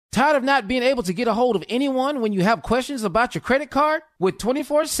Tired of not being able to get a hold of anyone when you have questions about your credit card? With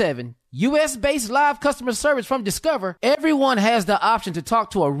 24/7 U.S.-based live customer service from Discover, everyone has the option to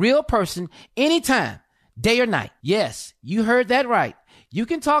talk to a real person anytime, day or night. Yes, you heard that right. You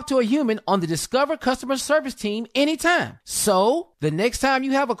can talk to a human on the Discover customer service team anytime. So, the next time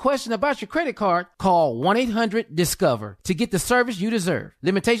you have a question about your credit card, call 1-800-DISCOVER to get the service you deserve.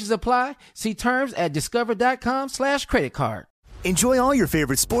 Limitations apply. See terms at discover.com/creditcard. Enjoy all your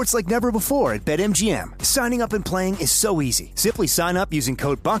favorite sports like never before at BetMGM. Signing up and playing is so easy. Simply sign up using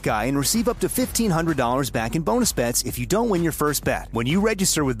code Buckeye and receive up to $1,500 back in bonus bets if you don't win your first bet. When you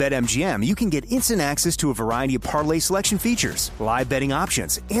register with BetMGM, you can get instant access to a variety of parlay selection features, live betting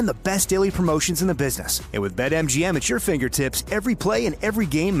options, and the best daily promotions in the business. And with BetMGM at your fingertips, every play and every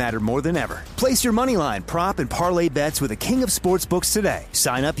game matter more than ever. Place your moneyline, prop, and parlay bets with the king of sportsbooks today.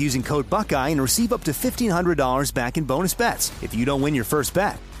 Sign up using code Buckeye and receive up to $1,500 back in bonus bets if you don't win your first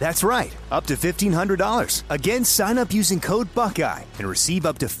bet. That's right, up to $1,500. Again, sign up using code Buckeye and receive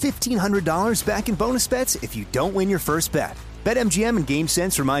up to $1,500 back in bonus bets if you don't win your first bet. BetMGM and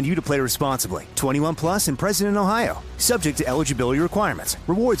GameSense remind you to play responsibly. 21 plus and present in Ohio. Subject to eligibility requirements.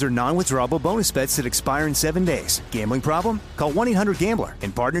 Rewards are non-withdrawable bonus bets that expire in 7 days. Gambling problem? Call 1-800-GAMBLER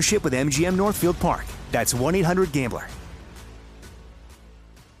in partnership with MGM Northfield Park. That's 1-800-GAMBLER.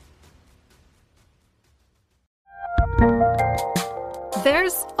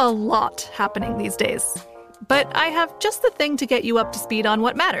 There's a lot happening these days, but I have just the thing to get you up to speed on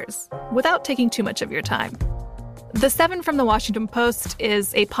what matters without taking too much of your time. The 7 from the Washington Post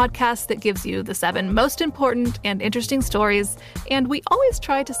is a podcast that gives you the 7 most important and interesting stories, and we always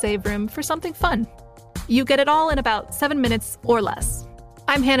try to save room for something fun. You get it all in about 7 minutes or less.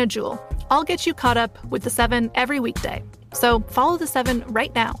 I'm Hannah Jewell. I'll get you caught up with the 7 every weekday. So follow the 7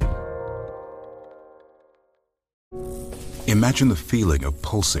 right now. Imagine the feeling of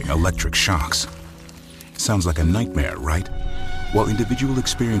pulsing electric shocks. Sounds like a nightmare, right? While individual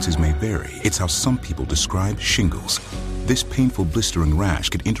experiences may vary, it's how some people describe shingles. This painful blistering rash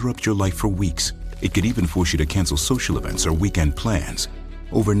could interrupt your life for weeks. It could even force you to cancel social events or weekend plans.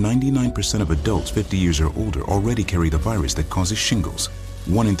 Over 99% of adults 50 years or older already carry the virus that causes shingles.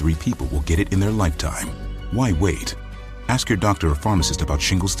 1 in 3 people will get it in their lifetime. Why wait? Ask your doctor or pharmacist about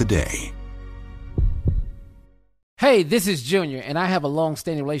shingles today. Hey, this is Junior, and I have a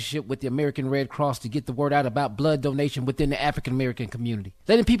long-standing relationship with the American Red Cross to get the word out about blood donation within the African-American community,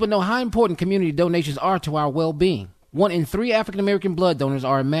 letting people know how important community donations are to our well-being. 1 in 3 African-American blood donors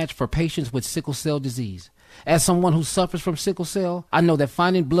are a match for patients with sickle cell disease. As someone who suffers from sickle cell, I know that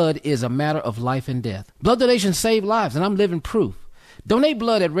finding blood is a matter of life and death. Blood donations save lives, and I'm living proof. Donate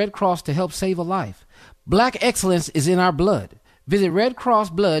blood at Red Cross to help save a life. Black excellence is in our blood. Visit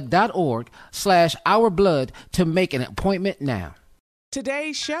redcrossblood.org/ourblood to make an appointment now.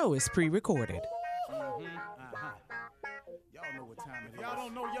 Today's show is pre-recorded. Y'all know what time it is. Y'all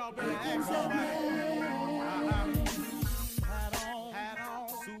don't know, y'all better ask somebody. Hat on,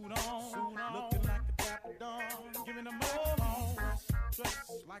 suit on, looking like a dapper dog, giving them all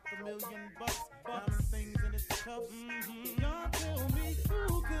dressed like $1 million bucks, diamond things in his cuffs. Y'all tell me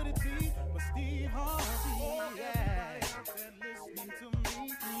who could it be but Steve Harvey? Oh yeah, they're listening to me.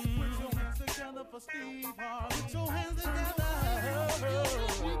 Put your hands together for Steve Harvey. Put your hands together.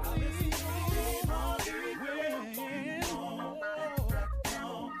 Steve Harvey.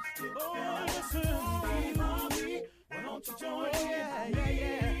 Oh, listen, Steve Harvey. Why don't you join in?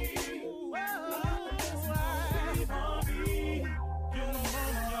 Yeah. Steve Harvey. Get him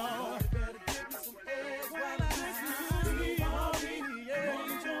on, y'all. Better give me some eggs while I listen to Steve Harvey.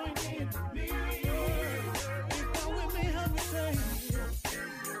 Yeah, join in with me. Come with me, help me say.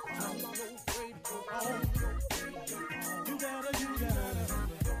 You gotta.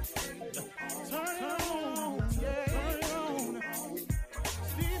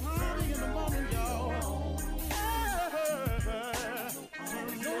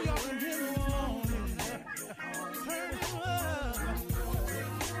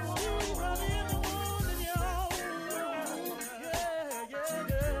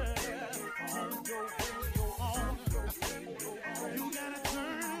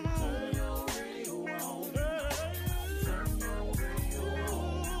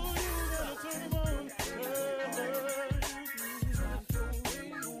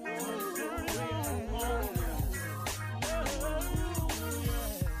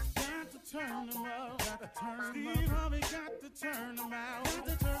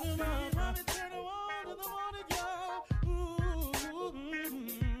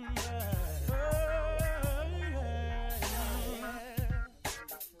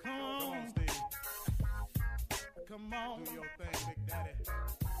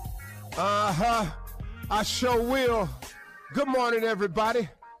 I sure will. Good morning, everybody.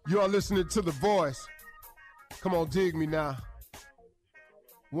 You are listening to The Voice. Come on, dig me now.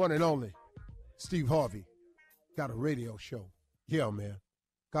 One and only, Steve Harvey, got a radio show. Yeah, man.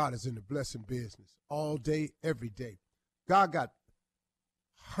 God is in the blessing business all day, every day. God got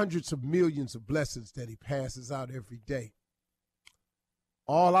hundreds of millions of blessings that he passes out every day.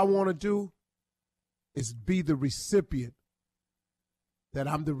 All I want to do is be the recipient, that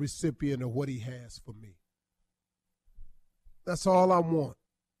I'm the recipient of what he has for me. That's all I want.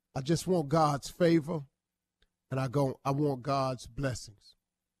 I just want God's favor, and I want God's blessings.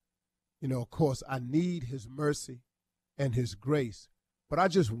 You know, of course, I need his mercy and his grace, but I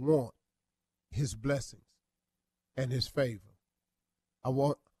just want his blessings and his favor. I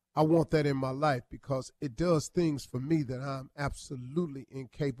want that in my life because it does things for me that I'm absolutely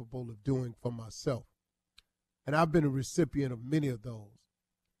incapable of doing for myself. And I've been a recipient of many of those.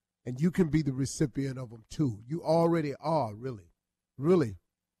 And you can be the recipient of them too. You already are, really. Really,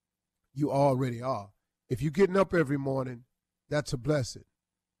 you already are. If you're getting up every morning, that's a blessing.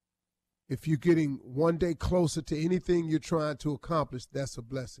 If you're getting one day closer to anything you're trying to accomplish, that's a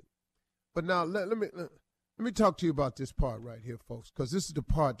blessing. But now let me talk to you about this part right here, folks, because this is the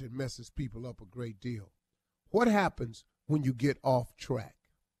part that messes people up a great deal. What happens when you get off track?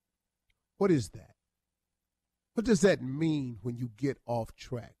 What is that? What does that mean when you get off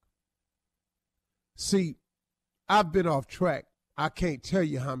track? See, I've been off track, I can't tell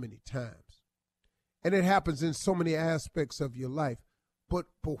you how many times. And it happens in so many aspects of your life. But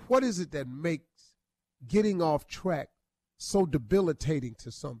what is it that makes getting off track so debilitating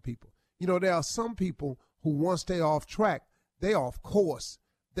to some people? You know, there are some people who once they off track, they off course,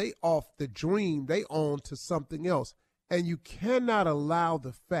 they off the dream, they on to something else. And you cannot allow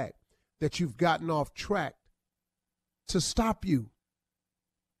the fact that you've gotten off track to stop you.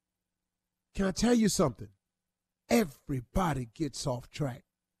 Can I tell you something? Everybody gets off track.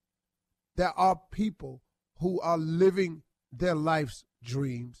 There are people who are living their life's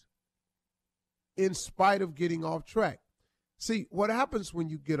dreams in spite of getting off track. See, what happens when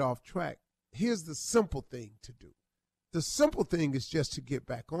you get off track, here's the simple thing to do. The simple thing is just to get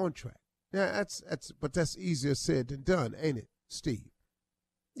back on track. Now, that's easier said than done, ain't it, Steve?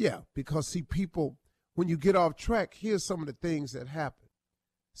 Yeah, because see, people, when you get off track, here's some of the things that happen.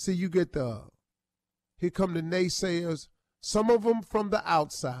 See, you get here come the naysayers, some of them from the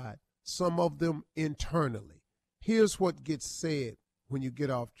outside, some of them internally. Here's what gets said when you get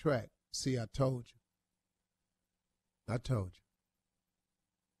off track. See, I told you.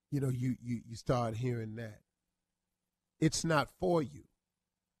 You know, you start hearing that. It's not for you.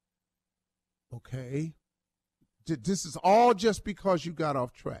 Okay? This is all just because you got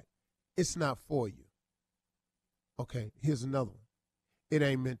off track. It's not for you. Okay, here's another one. It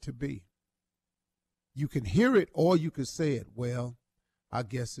ain't meant to be. You can hear it or you can say it. Well, I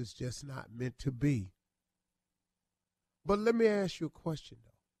guess it's just not meant to be. But let me ask you a question,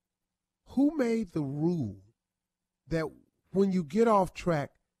 though. Who made the rule that when you get off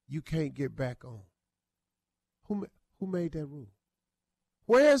track, you can't get back on? Who made that rule?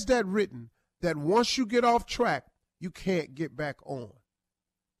 Where is that written that once you get off track, you can't get back on?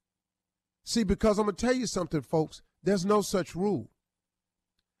 See, because I'm going to tell you something, folks. There's no such rule.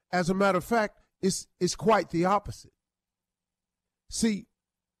 As a matter of fact, it's quite the opposite. See,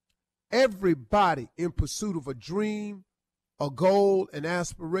 everybody in pursuit of a dream, a goal, an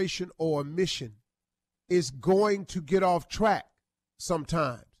aspiration, or a mission is going to get off track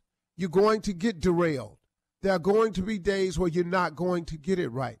sometimes. You're going to get derailed. There are going to be days where you're not going to get it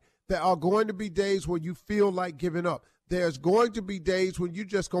right. There are going to be days where you feel like giving up. There's going to be days when you're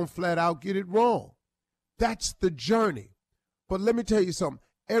just going to flat out get it wrong. That's the journey. But let me tell you something.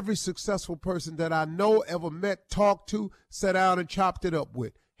 Every successful person that I know, ever met, talked to, sat down and chopped it up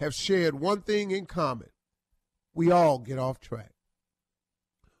with, have shared one thing in common. We all get off track.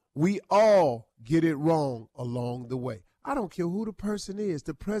 We all get it wrong along the way. I don't care who the person is.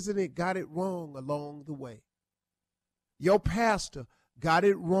 The president got it wrong along the way. Your pastor got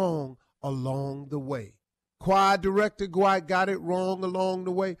it wrong along the way. Choir director got it wrong along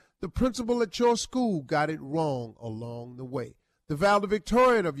the way. The principal at your school got it wrong along the way. The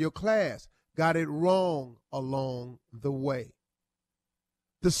valedictorian of your class got it wrong along the way.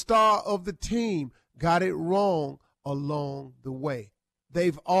 The star of the team got it wrong along the way.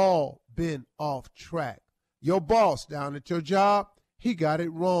 They've all been off track. Your boss down at your job, he got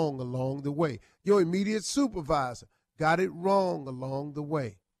it wrong along the way. Your immediate supervisor got it wrong along the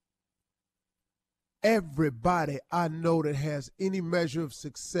way. Everybody I know that has any measure of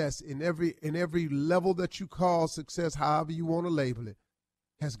success in every level that you call success, however you want to label it,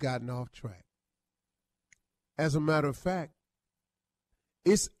 has gotten off track. As a matter of fact,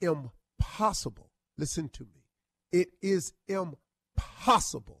 it's impossible. Listen to me. It is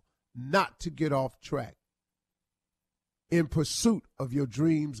impossible not to get off track in pursuit of your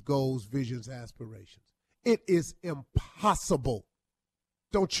dreams, goals, visions, aspirations. It is impossible.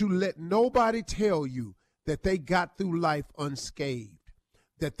 Don't you let nobody tell you that they got through life unscathed,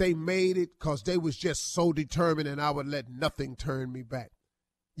 that they made it because they was just so determined and I would let nothing turn me back.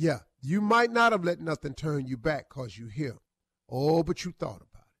 Yeah, you might not have let nothing turn you back because you're here. Oh, but you thought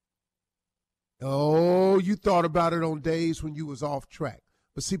about it. Oh, you thought about it on days when you was off track.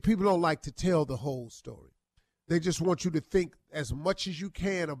 But see, people don't like to tell the whole story. They just want you to think as much as you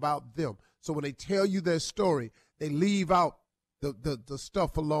can about them. So when they tell you their story, they leave out the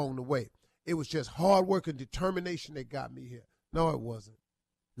stuff along the way. It was just hard work and determination that got me here. No, it wasn't.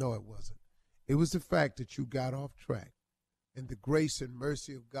 No, it wasn't. It was the fact that you got off track, and the grace and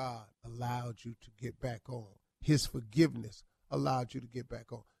mercy of God allowed you to get back on. His forgiveness allowed you to get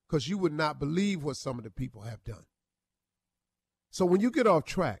back on, because you would not believe what some of the people have done. So when you get off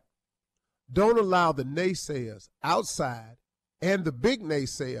track, don't allow the naysayers outside and the big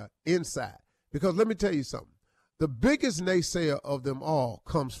naysayer inside. Because let me tell you something. The biggest naysayer of them all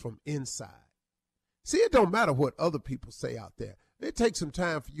comes from inside. See, it don't matter what other people say out there. It takes some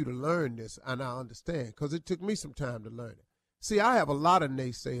time for you to learn this, and I understand, because it took me some time to learn it. See, I have a lot of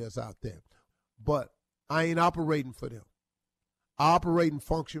naysayers out there, but I ain't operating for them. I operate and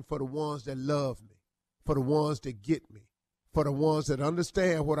function for the ones that love me, for the ones that get me, for the ones that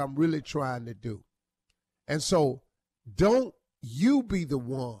understand what I'm really trying to do. And so don't you be the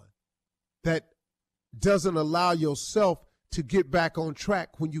one that doesn't allow yourself to get back on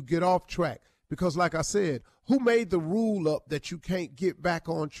track when you get off track. Because like I said, who made the rule up that you can't get back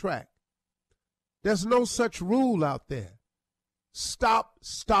on track? There's no such rule out there. Stop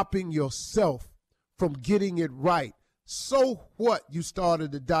stopping yourself from getting it right. So what? You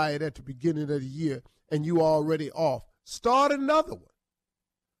started the diet at the beginning of the year and you already off. Start another one.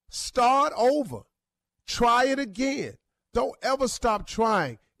 Start over. Try it again. Don't ever stop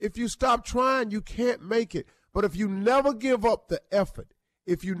trying. If you stop trying, you can't make it. But if you never give up the effort,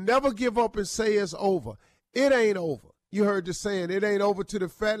 if you never give up and say it's over, it ain't over. You heard the saying, it ain't over till the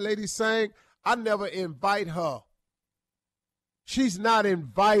fat lady sang. I never invite her. She's not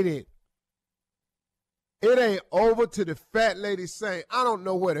invited. It ain't over till the fat lady sang. I don't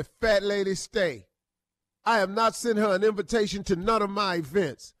know where the fat lady stay. I have not sent her an invitation to none of my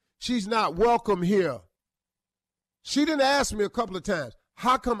events. She's not welcome here. She didn't ask me a couple of times,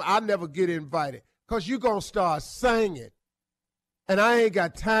 how come I never get invited? Because you're going to start singing. And I ain't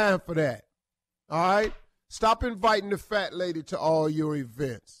got time for that. All right? Stop inviting the fat lady to all your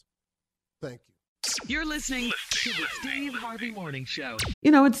events. Thank you. You're listening to the Steve Harvey Morning Show.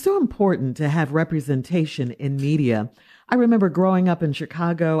 You know, it's so important to have representation in media. I remember growing up in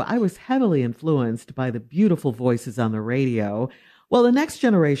Chicago, I was heavily influenced by the beautiful voices on the radio. Well, the next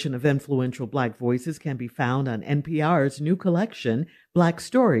generation of influential Black voices can be found on NPR's new collection, Black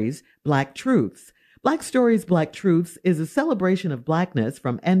Stories, Black Truths. Black Stories, Black Truths is a celebration of Blackness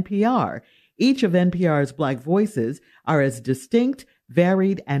from NPR. Each of NPR's Black voices are as distinct,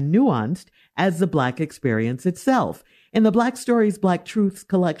 varied, and nuanced as the Black experience itself. In the Black Stories, Black Truths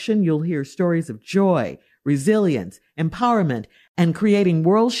collection, you'll hear stories of joy, resilience, empowerment, and creating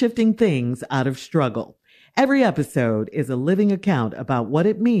world-shifting things out of struggle. Every episode is a living account about what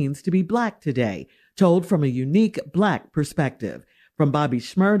it means to be Black today, told from a unique Black perspective. From Bobby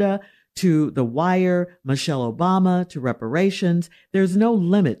Shmurda to The Wire, Michelle Obama to reparations, there's no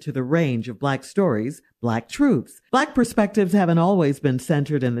limit to the range of Black stories, Black truths. Black perspectives haven't always been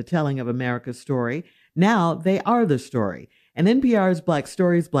centered in the telling of America's story. Now they are the story. In NPR's Black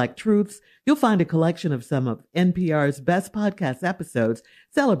Stories, Black Truths, you'll find a collection of some of NPR's best podcast episodes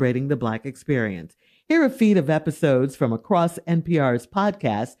celebrating the Black experience. Hear a feed of episodes from across NPR's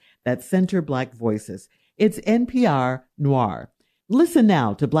podcasts that center Black voices. It's NPR Noir. Listen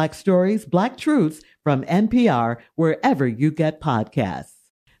now to Black Stories, Black Truths from NPR wherever you get podcasts.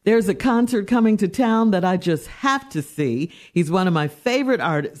 There's a concert coming to town that I just have to see. He's one of my favorite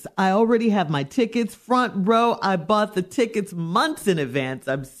artists. I already have my tickets front row. I bought the tickets months in advance.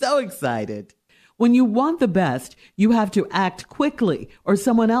 I'm so excited. When you want the best, you have to act quickly or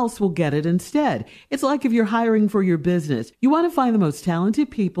someone else will get it instead. It's like if you're hiring for your business. You want to find the most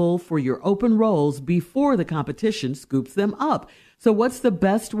talented people for your open roles before the competition scoops them up. So what's the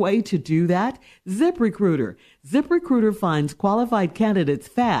best way to do that? ZipRecruiter. ZipRecruiter finds qualified candidates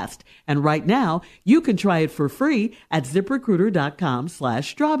fast. And right now, you can try it for free at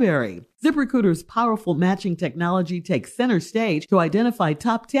ZipRecruiter.com/strawberry. ZipRecruiter's powerful matching technology takes center stage to identify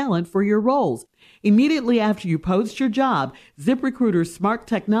top talent for your roles. Immediately after you post your job, ZipRecruiter's smart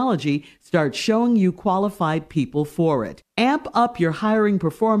technology starts showing you qualified people for it. Amp up your hiring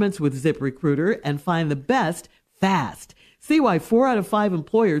performance with ZipRecruiter and find the best fast. See why 4 out of 5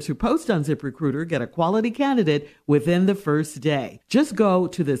 employers who post on ZipRecruiter get a quality candidate within the first day. Just go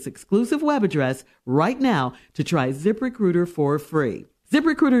to this exclusive web address right now to try ZipRecruiter for free.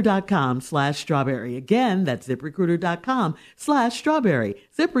 ZipRecruiter.com/strawberry. Again, that's ZipRecruiter.com/strawberry.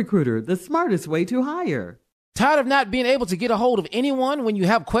 ZipRecruiter, the smartest way to hire. Tired of not being able to get a hold of anyone when you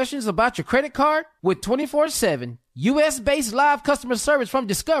have questions about your credit card? With 24/7 U.S.-based live customer service from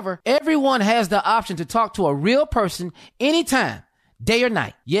Discover, everyone has the option to talk to a real person anytime, day or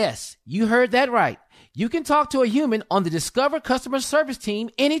night. Yes, you heard that right. You can talk to a human on the Discover customer service team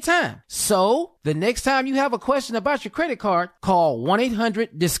anytime. So, the next time you have a question about your credit card, call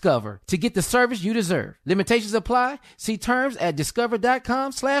 1-800-DISCOVER to get the service you deserve. Limitations apply. See terms at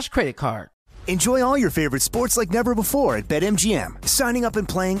discover.com/creditcard. Enjoy all your favorite sports like never before at BetMGM. Signing up and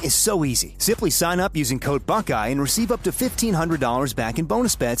playing is so easy. Simply sign up using code Buckeye and receive up to $1,500 back in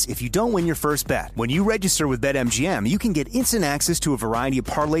bonus bets if you don't win your first bet. When you register with BetMGM, you can get instant access to a variety of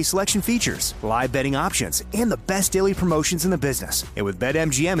parlay selection features, live betting options, and the best daily promotions in the business. And with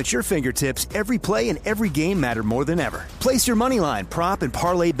BetMGM at your fingertips, every play and every game matter more than ever. Place your moneyline, prop, and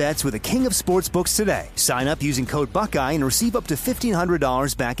parlay bets with the king of sportsbooks today. Sign up using code Buckeye and receive up to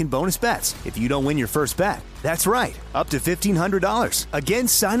 $1,500 back in bonus bets if you don't win your first bet. That's right, up to $1,500. Again,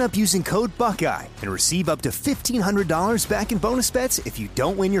 sign up using code Buckeye and receive up to $1,500 back in bonus bets if you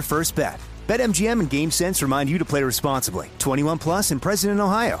don't win your first bet. BetMGM and GameSense remind you to play responsibly. 21 plus and present in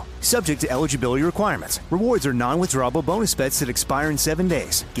Ohio. Subject to eligibility requirements. Rewards are non-withdrawable bonus bets that expire in 7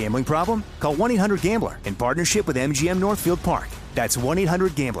 days. Gambling problem? Call 1-800-GAMBLER in partnership with MGM Northfield Park. That's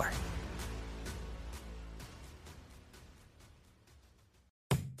 1-800-GAMBLER.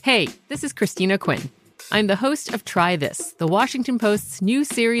 Hey, this is Christina Quinn. I'm the host of Try This, the Washington Post's new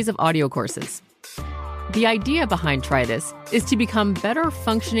series of audio courses. The idea behind Try This is to become better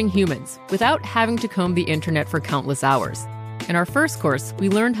functioning humans without having to comb the internet for countless hours. In our first course, we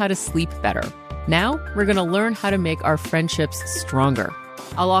learned how to sleep better. Now, we're going to learn how to make our friendships stronger.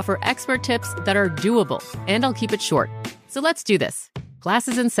 I'll offer expert tips that are doable, and I'll keep it short. So let's do this. Class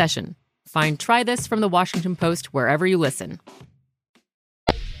is in session. Find Try This from the Washington Post wherever you listen.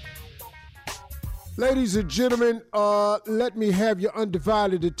 Ladies and gentlemen, let me have your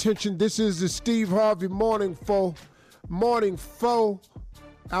undivided attention. This is the Steve Harvey Morning Foe.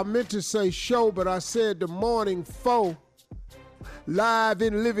 I meant to say show, but I said the Morning Foe. Live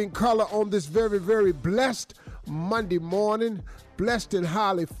in living color on this very, very blessed Monday morning. Blessed and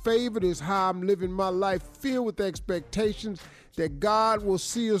highly favored is how I'm living my life, filled with expectations that God will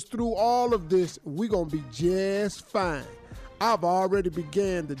see us through all of this. We're going to be just fine. I've already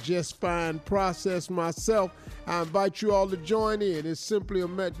began the just fine process myself. I invite you all to join in. It's simply a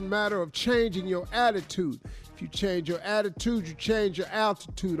matter of changing your attitude. If you change your attitude, you change your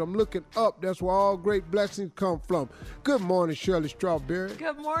altitude. I'm looking up. That's where all great blessings come from. Good morning, Shirley Strawberry.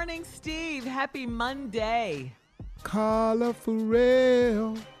 Good morning, Steve. Happy Monday. Carla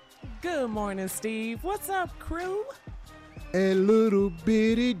Farrell. Good morning, Steve. What's up, crew? And little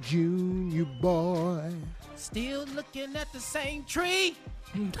bitty junior boy. Still looking at the same tree.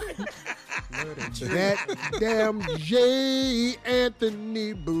 That damn J.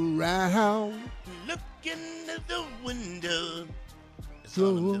 Anthony Brown. Looking at the window.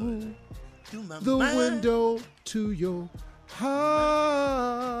 Through the window to your heart.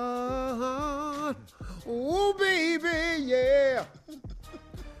 Oh, baby, yeah.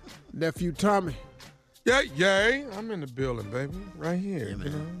 Nephew Tommy. Yeah. I'm in the building, baby. Right here. Yeah,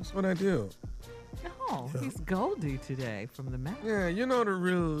 you know, that's what I do. Oh, he's Goldie today from the Met. Yeah, you know the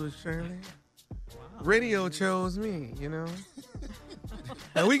rules, Shirley. Wow. Radio chose me, you know.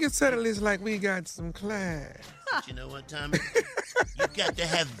 And we can settle this like we got some class. But you know what, Tommy? You got to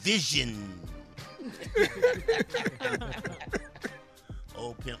have vision.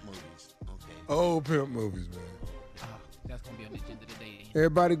 Old pimp movies. Okay. Old pimp movies, man. That's going to be on the agenda today.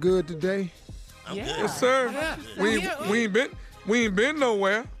 Everybody good today? I'm good. Yes, sir. Yeah. We ain't been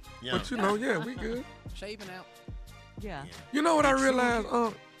nowhere. Yeah. But you know, we good. Shaving out. Yeah. You know what I realized?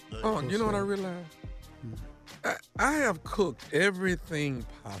 You know what I realized? I have cooked everything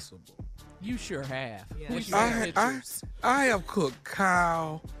possible. You sure have. Yeah. I have cooked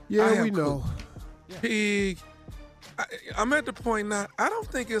cow. Yeah, we know. Pig, I'm at the point now, I don't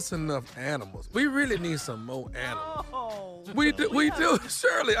think it's enough animals. We really need some more animals. Oh, We do.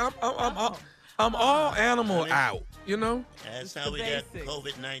 Shirley, I'm all animal out, you know? That's how we got basics.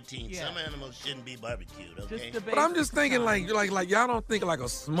 COVID-19. Yeah. Some animals shouldn't be barbecued, okay? But I'm just thinking like y'all don't think like a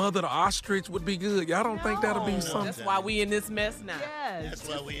smothered ostrich would be good. Y'all don't think that'll be something. That's why we in this mess now. Yes. That's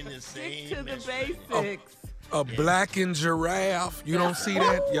why we in this same Stick to the mess right now. basics. A blackened giraffe. You don't see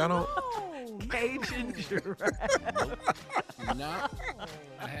that? Y'all don't. Oh, Cajun giraffe. No,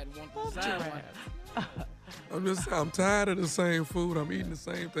 I had one design. I'm tired of the same food. I'm eating the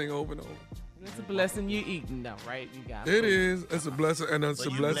same thing over and over. It's a blessing you eating though, right? You got It is. It's a blessing, and it's But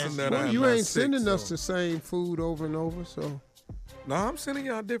a you blessing blessed. that Well, I'm you not ain't sick, sending so. us the same food over and over, so. No, I'm sending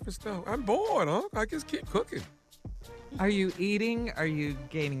y'all different stuff. I'm bored, huh? I just keep cooking. Are you eating? Are you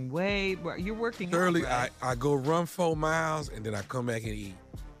gaining weight? You're working out, Shirley, right? I go run 4 miles, and then I come back and eat.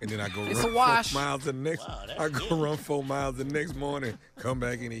 And then I go It's run a wash. 4 miles the next. Wow, that's I go good. run 4 miles the next morning, come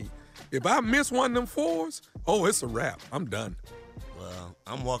back and eat. If I miss one of them 4s, oh, it's a wrap. I'm done. Well,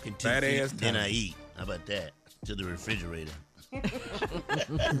 I'm walking 2 Bad feet, ass then time. I eat. How about that? To the refrigerator.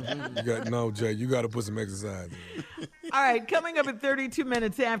 Jay, you got to put some exercise in. All right, coming up at 32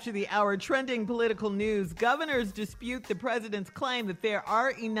 minutes after the hour, trending political news. Governors dispute the president's claim that there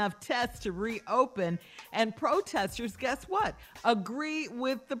are enough tests to reopen, and protesters, guess what? Agree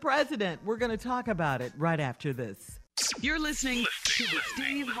with the president. We're going to talk about it right after this. You're listening to the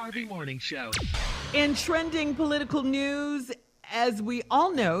Steve Harvey Morning Show. In trending political news, as we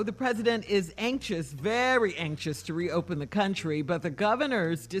all know, the president is anxious, very anxious to reopen the country, but the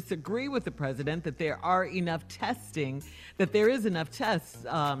governors disagree with the president that there are enough testing, that there is enough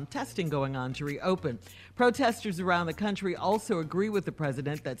testing going on to reopen. Protesters around the country also agree with the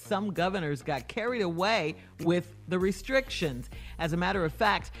president that some governors got carried away with the restrictions. As a matter of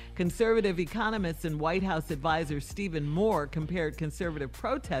fact, conservative economist and White House advisor Stephen Moore compared conservative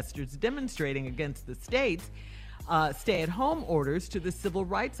protesters demonstrating against the state's stay-at-home orders to the civil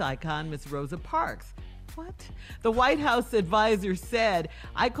rights icon, Miss Rosa Parks. What? The White House advisor said,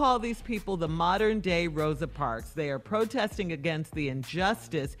 I call these people the modern-day Rosa Parks. They are protesting against the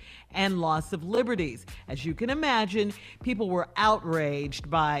injustice and loss of liberties. As you can imagine, people were outraged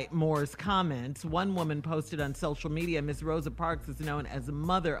by Moore's comments. One woman posted on social media, Miss Rosa Parks is known as the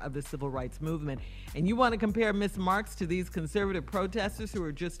mother of the civil rights movement. And you want to compare Miss Marks to these conservative protesters who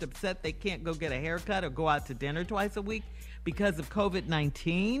are just upset they can't go get a haircut or go out to dinner twice a week because of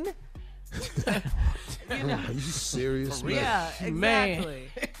COVID-19? You know, are you serious, man? Yeah, exactly.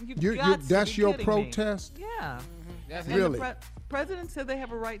 That's your protest? Yeah. That's And really. the president said they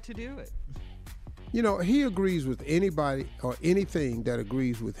have a right to do it. You know, he agrees with anybody or anything that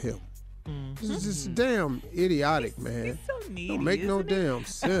agrees with him. This is just damn idiotic, man. He's so needy. Don't make no isn't he? damn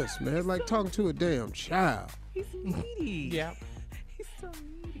sense, man. It's like talking to a damn child. He's needy. Yeah. He's so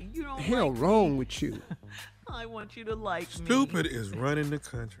needy. You don't Hell like wrong me. with you. I want you to like me. Stupid is running the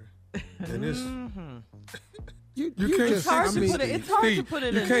country. And it's You can't just, It's hard I to mean, put it. It's hard to Steve, put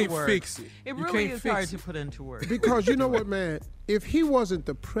it you into can't words. fix it. It You really can't is fix hard it. to put into words. because you know what, man? If he wasn't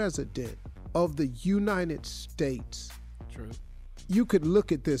the president of the United States, True. you could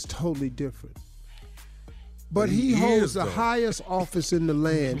look at this totally different. But He he holds is, the though. highest office in the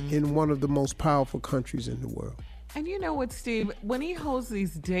land in one of the most powerful countries in the world. And you know what, Steve? When he holds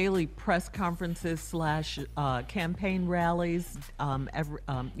these daily press conferences / campaign rallies,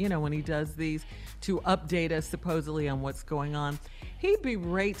 when he does these to update us supposedly on what's going on, he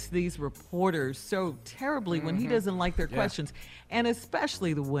berates these reporters so terribly when he doesn't like their questions, and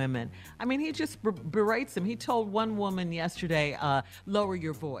especially the women. I mean, he just berates them. He told one woman yesterday, lower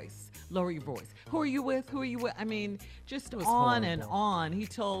your voice. Lower your voice. Who are you with? Who are you with? I mean, just on and on. He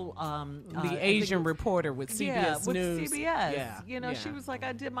told The Asian reporter with CBS with News. CBS. Yeah. She was like,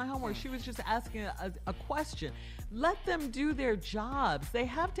 I did my homework. She was just asking a question. Let them do their jobs. They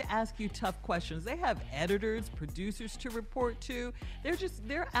have to ask you tough questions. They have editors, producers to report to.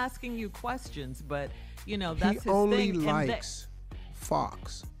 They're asking you questions, but that's He his only thing. likes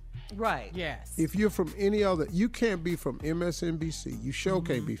Fox. Right. Yes. If you're from any other, you can't be from MSNBC. You sure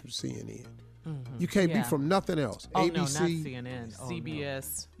can't be from CNN. You can't be Yeah. from nothing else. Oh, ABC. no, not CNN. Oh, no.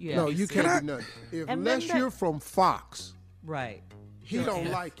 CBS. Yeah. No, you ABC. can't be nothing. And then Unless you're from Fox, Right. he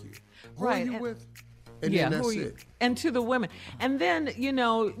don't like you. Who Right, are you and- with? And yeah, then who that's are you? it. And to the women. And then, you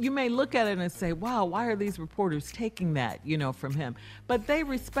may look at it and say, wow, why are these reporters taking that, from him? But they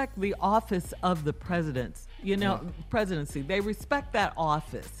respect the office of the presidency. They respect that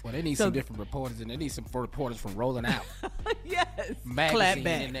office. Well, they need some different reporters, and they need some reporters from Rolling Out Yes. magazine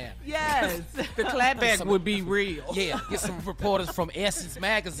Clapback. in there. Yes. The clapback would be real. Yeah, get some reporters from Essence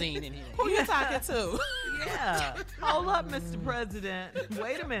magazine in here. Who you talking to? Yeah. Hold up, Mr. President.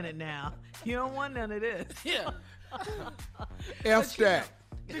 Wait a minute now. You don't want none of this. Yeah. F that.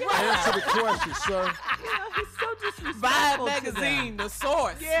 Answer the question, sir. He's so disrespectful. Vibe magazine, the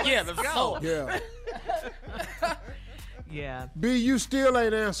source. Yes. Yeah, the source. Yeah. Yeah. B, you still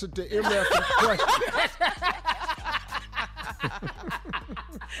ain't answered the MF's question.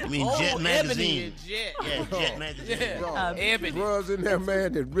 I mean, Jet Magazine. Jet. Yeah, Jet Magazine. Yeah. Ebony. Drugs in there,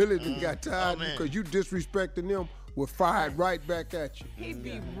 man, that really done got tired because you disrespecting them will fired right back at you. He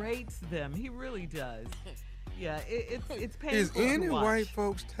berates them. He really does. Yeah, it's painful Is any to watch. white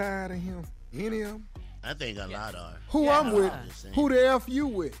folks tired of him? Any of them? I think a lot are. Who I'm with? Who the F you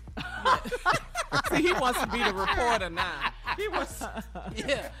with? See, he wants to be the reporter now. He wants.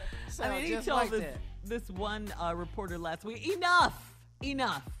 Yeah. I mean, he just told like this one reporter last week, enough. I'm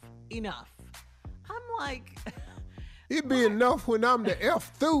like... It be enough when I'm the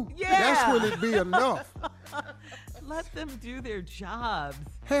F through. Yeah. That's when it be enough. Let them do their jobs.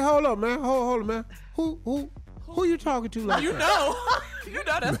 Hey, hold on, man. Hold on, man. Who you talking to like You that? know. You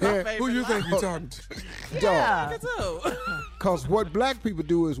know that's my Man, favorite. Who you think line. you talking to? Yeah. Because what black people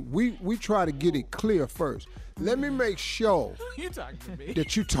do is we try to get it clear first. Let me make sure You talking to me?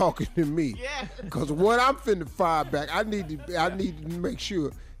 that you talking to me. Yeah. Because what I'm finna fire back, I need to make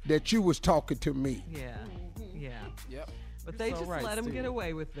sure that you was talking to me. Yeah. Yep. But they so just right, let him Steve. get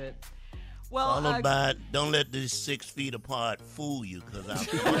away with it. Well, Followed by, don't let these 6 feet apart fool you, because I'll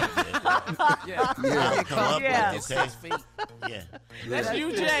come up with it. Yeah. I'll come up Yeah. with it, 6 feet. Yeah. That's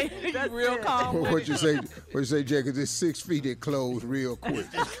you, Jay. You real calm. with What it. you say, Jay? Because it's 6 feet that close real quick.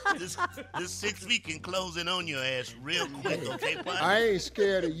 This 6 feet can close in on your ass real quick, okay, partner? I ain't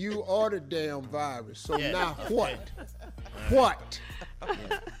scared of you or the damn virus. So Yeah. now what? What?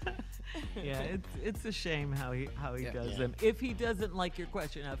 yeah, it's a shame how he does them. If he doesn't like your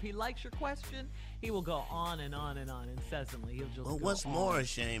question, now if he likes your question, he will go on and on and on incessantly. He'll just Well, go what's on. more a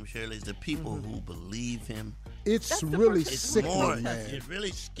shame, Shirley, is the people who believe him. It's really It's sickening, more, man. it's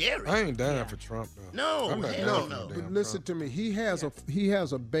really scary. I ain't dying for Trump, though. No, I'm not hell dying no. for damn But listen to me. He has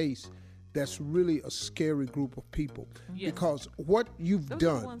a base that's really a scary group of people because what you've Those are the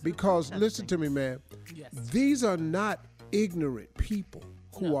done. ones who are Because listen to me, man. Yes. These are not ignorant people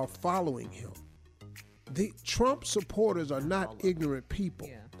who are following him. The Trump supporters are not ignorant people.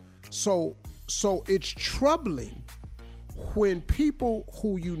 Yeah. So it's troubling when people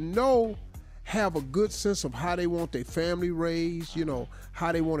who you know have a good sense of how they want their family raised, you know,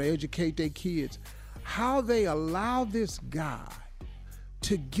 how they want to educate their kids, how they allow this guy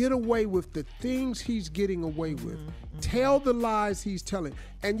to get away with the things he's getting away with, tell the lies he's telling,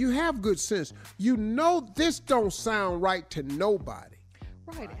 and you have good sense. You know this don't sound right to nobody.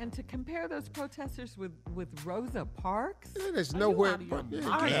 Right, and to compare those protesters with Rosa Parks? There's nowhere. And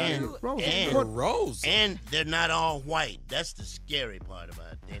they're not all white. That's the scary part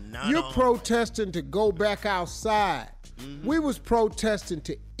about it. They're not You're all protesting to go back outside. We was protesting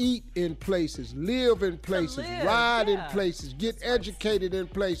to eat in places, live in places, ride in places, get educated in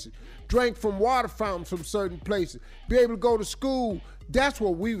places, drink from water fountains from certain places, be able to go to school. That's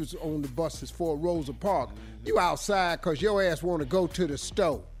what we was on the buses for, Rosa Parks. You outside because your ass want to go to the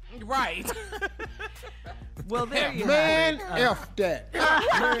store. Right. Well, there you Man, have it. F that.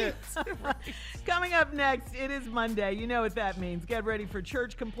 Right. Coming up next, it is Monday. You know what that means. Get ready for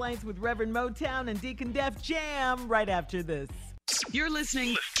church complaints with Reverend Motown and Deacon Def Jam right after this. You're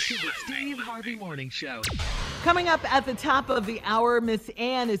listening to the Steve Harvey Morning Show. Coming up at the top of the hour, Miss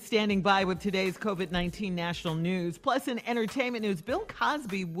Ann is standing by with today's COVID-19 national news. Plus, in entertainment news, Bill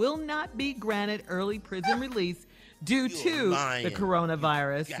Cosby will not be granted early prison release due to the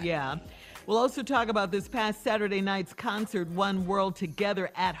coronavirus. Yeah. We'll also talk about this past Saturday night's concert, One World Together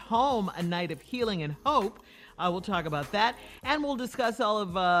at Home, a night of healing and hope. We'll talk about that, and we'll discuss all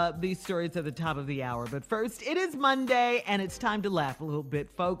of these stories at the top of the hour. But first, it is Monday, and it's time to laugh a little bit,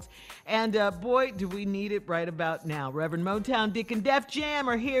 folks. And boy, do we need it right about now. Reverend Motown, Deacon Def Jam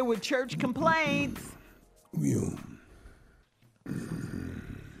are here with church complaints.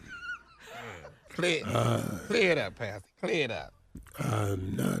 Clear it up, Pastor. Clear it up.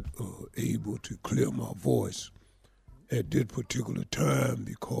 I'm not able to clear my voice at this particular time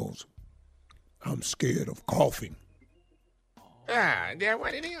because I'm scared of coughing. Yeah,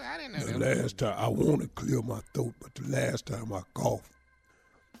 what it is? I didn't know The that. last time, I want to clear my throat, but the last time I coughed,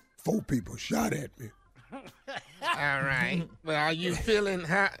 4 people shot at me. All right. Well, are you feeling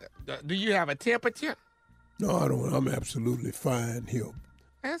hot? Do you have a temperature? No, I don't. I'm absolutely fine here.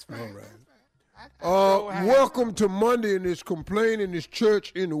 That's fine. All right. Welcome to Monday in this complainingest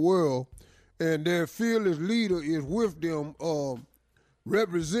church in the world, and their fearless leader is with them,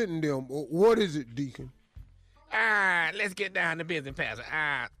 representing them. What is it, Deacon? Let's get down to business, Pastor.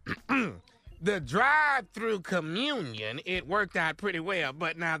 The drive-through communion, it worked out pretty well,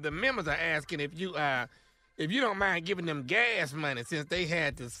 but now the members are asking if you don't mind giving them gas money since they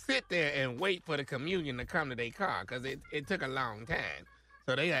had to sit there and wait for the communion to come to their car because it took a long time.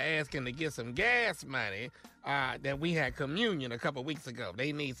 So they are asking to get some gas money that we had communion a couple weeks ago.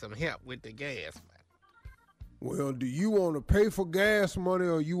 They need some help with the gas money. Well, do you want to pay for gas money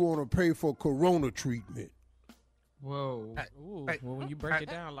or you want to pay for corona treatment? Whoa. Well, when you break it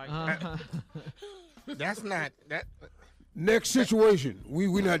down like that. That's not that. Next situation.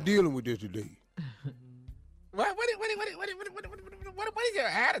 We're not dealing with this today. What is your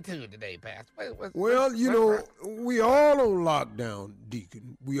attitude today, Pastor? Well, you know, we all on lockdown,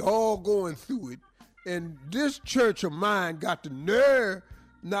 Deacon. We all going through it. And this church of mine got the nerve.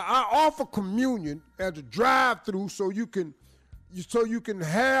 Now, I offer communion as a drive-through so you can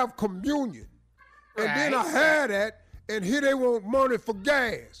have communion. And then I had that, and here they want money for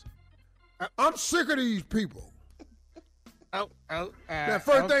gas. I'm sick of these people. That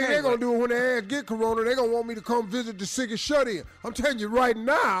first thing they're going to do when their ass get corona, they're going to want me to come visit the sick and shut-in. I'm telling you right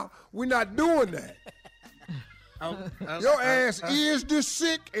now, we're not doing that. Your ass is the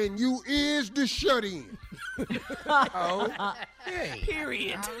sick, and you is the shut-in.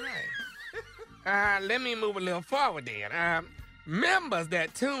 Period. All right. Let me move a little forward then. Members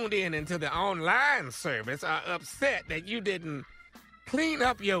that tuned in into the online service are upset that you didn't clean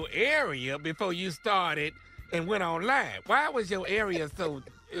up your area before you started and went online. Why was your area so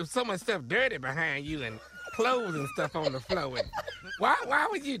much stuff dirty behind you and clothes and stuff on the floor? And why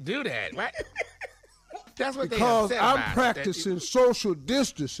would you do that? Why? That's what because I'm practicing social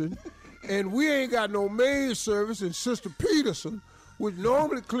distancing, and we ain't got no maid service, and Sister Peterson, which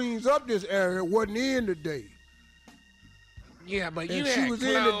normally cleans up this area, wasn't in today. Yeah, but and she was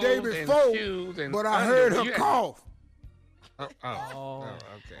in the day before, but I heard her cough.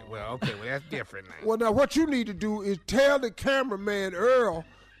 Okay. Well, that's different now. Well, now what you need to do is tell the cameraman Earl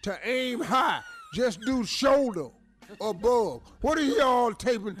to aim high. Just do shoulder above. What are y'all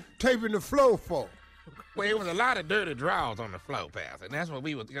taping the floor for? Well, it was a lot of dirty drawers on the floor, Pastor, and that's what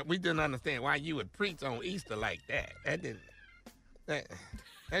we didn't understand why you would preach on Easter like that. That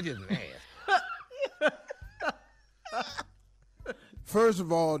just nasty. First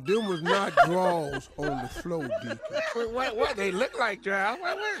of all, them was not drawers on the floor, Deacon. What? They look like drawers?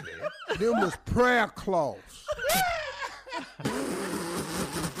 What were they? Them was prayer cloths.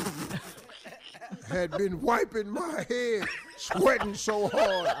 Had been wiping my head, sweating so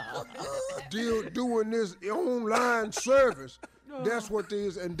hard, doing this online service. That's what they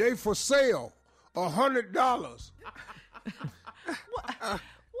is, and they for sale, $100.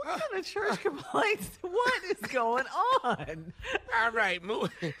 What kind of church complaints? What is going on? All right,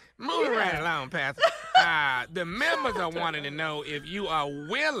 moving right along, Pastor. The members are wanting to know if you are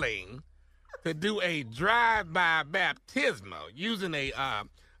willing to do a drive-by baptismal using a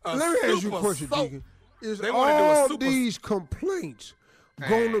let me ask you a question, Deacon. Is all these complaints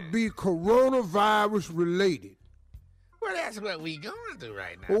going to be coronavirus related? Well, that's what we going through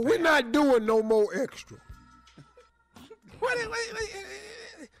right now. Well, we're not doing no more extra.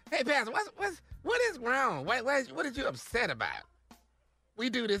 Hey, Pastor, what is wrong? What are you upset about? We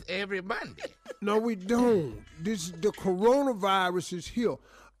do this every Monday. No, we don't. The coronavirus is here.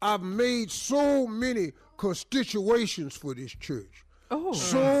 I've made so many constitutions for this church. Oh,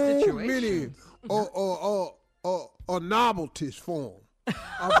 so many novelties for them.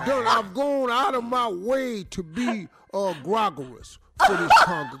 I've gone out of my way to be gregarious for this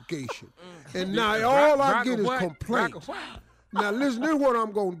congregation. And now all I get is complaints. Now listen, this is what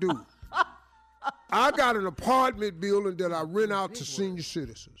I'm going to do. I got an apartment building that I rent out to senior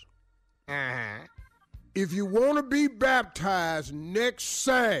citizens. Uh-huh. If you want to be baptized next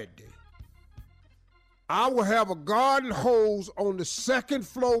Saturday, I will have a garden hose on the second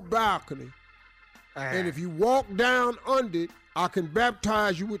floor balcony. And if you walk down under it, I can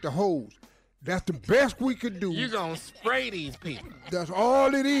baptize you with the hose. That's the best we could do. You're going to spray these people. That's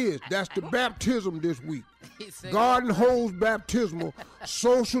all it is. That's the baptism this week. Garden hose baptismal,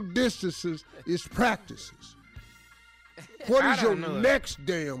 social distances is practices. What is your next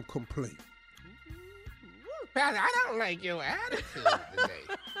damn complaint? Pastor, I don't like your attitude today.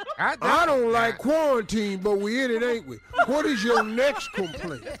 I don't like quarantine, but we in it, ain't we? What is your next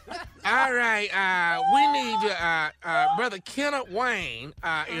complaint? All right, we need you. Brother Kenneth Wayne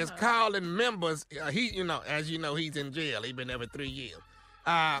is calling members. As you know, he's in jail. He's been there for 3 years.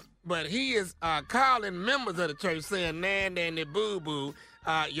 But he is calling members of the church saying, "Nan, nanny, boo, boo,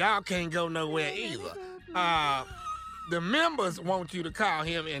 y'all can't go nowhere either." the members want you to call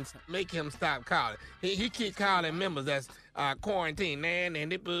him and make him stop calling. He keeps calling members that's quarantined.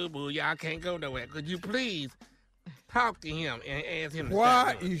 And boo-boo, y'all can't go nowhere. Could you please talk to him and ask him to Why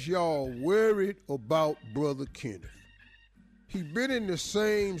stop doing it? is y'all worried about Brother Kenneth? He been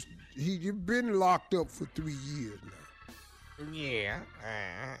locked up for 3 years now. Yeah.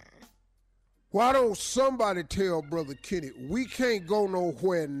 Why don't somebody tell Brother Kenneth, we can't go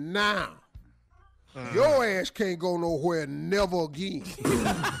nowhere now. Your ass can't go nowhere never again.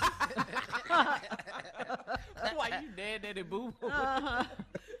 That's why you daddy boo.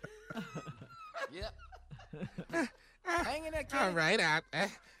 Yep. Hanging that kid. All right,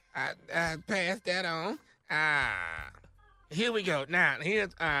 I passed that on. Here we go. Now, here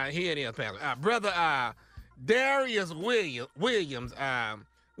it is, Pastor. Brother Darius Williams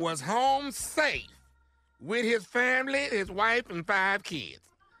was home safe with his family, his wife, and 5 kids.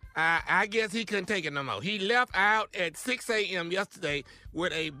 I guess he couldn't take it no more. He left out at 6 a.m. yesterday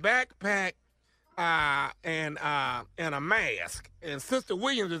with a backpack and a mask. And Sister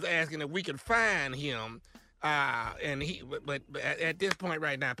Williams is asking if we could find him. But at this point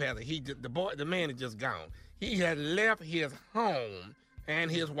right now, Pastor, the man is just gone. He had left his home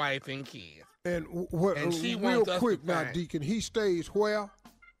and his wife and kids. And she real wants us quick to now, find- Deacon, he stays where?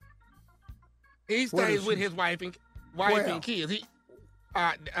 He Where stays does with he- his wife Where? and kids.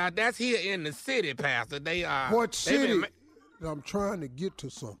 That's here in the city, Pastor. What they've been city? I'm trying to get to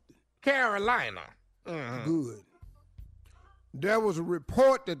something. Carolina. Mhm. Good. There was a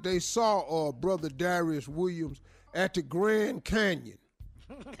report that they saw Brother Darius Williams at the Grand Canyon.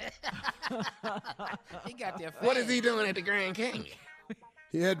 He got there fast. What is he doing at the Grand Canyon?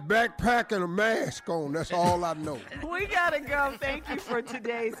 He had backpack and a mask on. That's all I know. We gotta go. Thank you for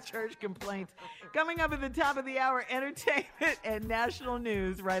today's church complaints. Coming up at the top of the hour, entertainment and national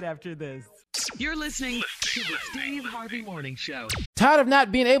news right after this. You're listening to the Steve Harvey Morning Show. Tired of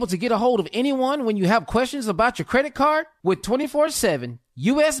not being able to get a hold of anyone when you have questions about your credit card? With 24/7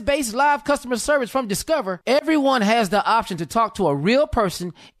 U.S.-based live customer service from Discover, everyone has the option to talk to a real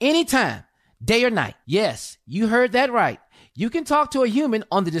person anytime, day or night. Yes, you heard that right. You can talk to a human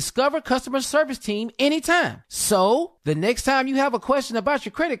on the Discover customer service team anytime. So, the next time you have a question about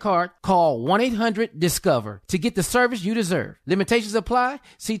your credit card, call 1-800-DISCOVER to get the service you deserve. Limitations apply.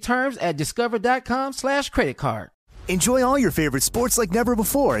 See terms at discover.com/creditcard. Enjoy all your favorite sports like never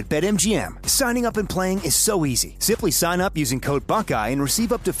before at BetMGM. Signing up and playing is so easy. Simply sign up using code Buckeye and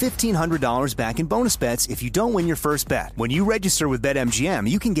receive up to $1,500 back in bonus bets if you don't win your first bet. When you register with BetMGM,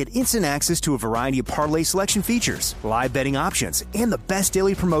 you can get instant access to a variety of parlay selection features, live betting options, and the best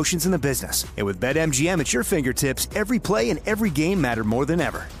daily promotions in the business. And with BetMGM at your fingertips, every play and every game matter more than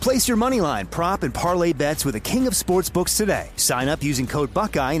ever. Place your moneyline, prop, and parlay bets with the king of sportsbooks today. Sign up using code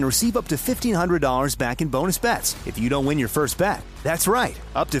Buckeye and receive up to $1,500 back in bonus bets if you don't win your first bet. That's right,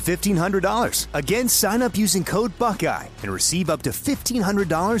 up to $1,500. Again, sign up using code Buckeye and receive up to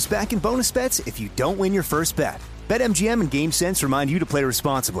 $1,500 back in bonus bets if you don't win your first bet. BetMGM and GameSense remind you to play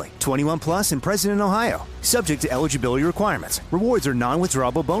responsibly. 21 plus and present in Ohio. Subject to eligibility requirements. Rewards are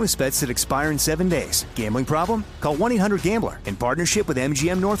non-withdrawable bonus bets that expire in 7 days. Gambling problem? Call 1-800-GAMBLER in partnership with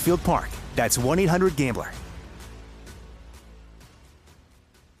MGM Northfield Park. That's 1-800-GAMBLER.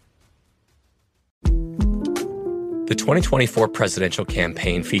 The 2024 presidential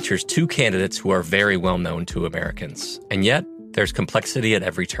campaign features 2 candidates who are very well known to Americans. And yet, there's complexity at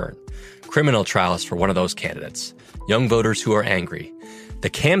every turn. Criminal trials for one of those candidates. Young voters who are angry. The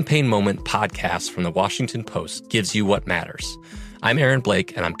Campaign Moment podcast from the Washington Post gives you what matters. I'm Aaron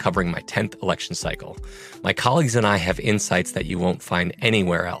Blake, and I'm covering my 10th election cycle. My colleagues and I have insights that you won't find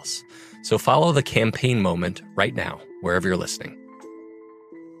anywhere else. So follow the Campaign Moment right now, wherever you're listening.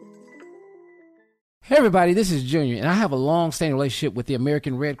 Hey everybody, this is Junior, and I have a long-standing relationship with the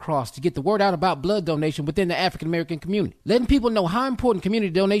American Red Cross to get the word out about blood donation within the African-American community, letting people know how important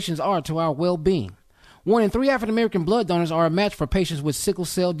community donations are to our well-being. 1 in 3 African-American blood donors are a match for patients with sickle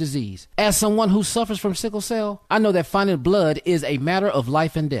cell disease. As someone who suffers from sickle cell, I know that finding blood is a matter of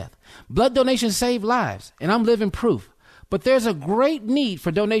life and death. Blood donations save lives, and I'm living proof. But there's a great need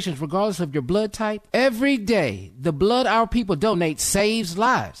for donations regardless of your blood type. Every day, the blood our people donate saves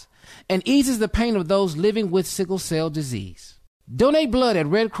lives and eases the pain of those living with sickle cell disease. Donate blood at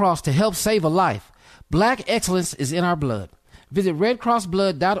Red Cross to help save a life. Black excellence is in our blood. Visit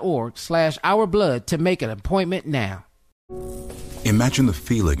redcrossblood.org/ourblood to make an appointment now. Imagine the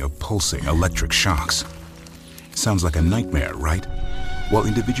feeling of pulsing electric shocks. Sounds like a nightmare, right? While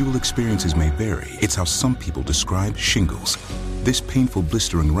individual experiences may vary, it's how some people describe shingles. This painful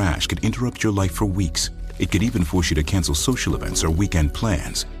blistering rash could interrupt your life for weeks. It could even force you to cancel social events or weekend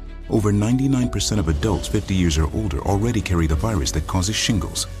plans. Over 99% of adults 50 years or older already carry the virus that causes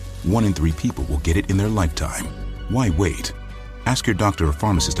shingles. 1 in 3 people will get it in their lifetime. Why wait? Ask your doctor or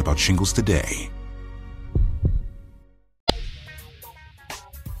pharmacist about shingles today.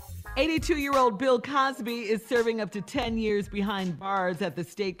 82-year-old Bill Cosby is serving up to 10 years behind bars at the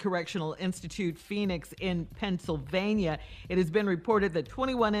State Correctional Institute, Phoenix in Pennsylvania. It has been reported that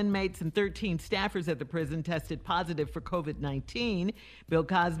 21 inmates and 13 staffers at the prison tested positive for COVID-19. Bill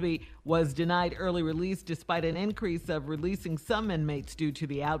Cosby was denied early release despite an increase of releasing some inmates due to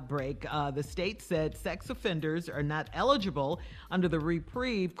the outbreak. The state said sex offenders are not eligible under the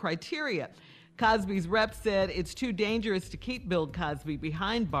reprieve criteria. Cosby's rep said it's too dangerous to keep Bill Cosby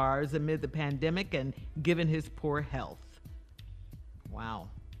behind bars amid the pandemic and given his poor health. Wow.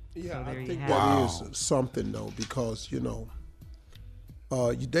 Yeah, so I think that is something, though, because, they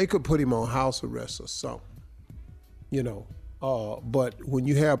could put him on house arrest or something, but when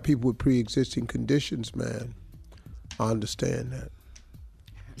you have people with pre-existing conditions, man, I understand that.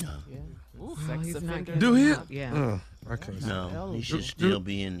 Ooh, sex offender. Do he? Yeah. Okay. No, he should still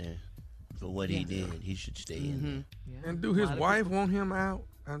be in there for what he did. He should stay in there. Yeah. And do his wife want him out?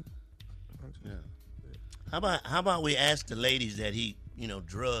 Yeah. How about we ask the ladies that he,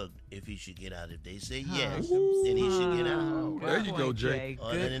 drugged if he should get out? If they say yes, then he should get out. There you go, Jay.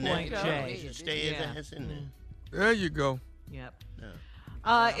 Good point, Jay. He should stay his ass in there. There you go. Yep. Yeah.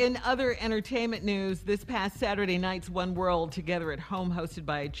 In other entertainment news, this past Saturday night's One World Together at Home, hosted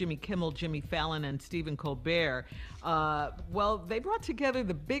by Jimmy Kimmel, Jimmy Fallon, and Stephen Colbert, they brought together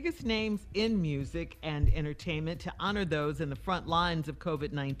the biggest names in music and entertainment to honor those in the front lines of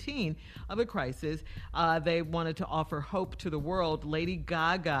COVID-19, of the crisis. They wanted to offer hope to the world. Lady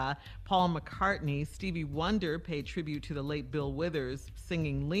Gaga, Paul McCartney, Stevie Wonder paid tribute to the late Bill Withers,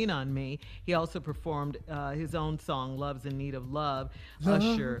 singing Lean on Me. He also performed his own song, Love's in Need of Love.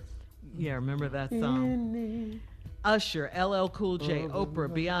 Usher, remember that song? Usher, LL Cool J, Oprah,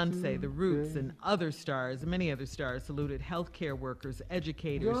 Beyonce, The Roots, and many other stars saluted healthcare workers,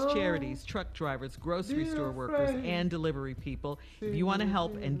 educators, charities, truck drivers, grocery store workers, and delivery people. If you want to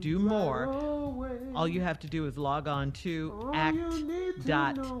help and do more, all you have to do is log on to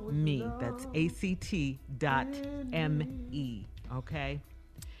act.me. That's ACT.me. Okay?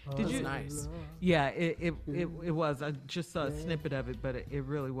 That's nice. Yeah, it was. I just saw a snippet of it, but it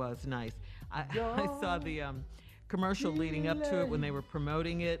really was nice. I saw the commercial leading up to it when they were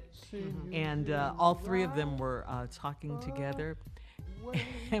promoting it, and all three of them were talking together.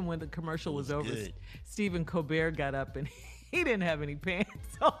 And when the commercial was over, Stephen Colbert got up and he didn't have any pants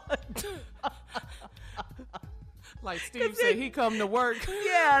on. Like Steve said, he come to work.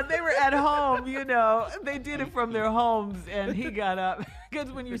 Yeah, they were at home, They did it from their homes, and he got up.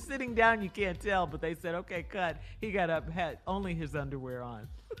 Because when you're sitting down, you can't tell, but they said, okay, cut. He got up, had only his underwear on,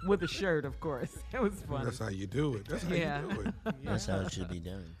 with a shirt, of course. It was funny. That's how you do it. That's how you do it. That's how it should be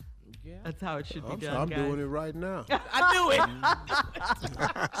done. Yeah. That's how it should be done, I'm guys. doing it right now. I do it.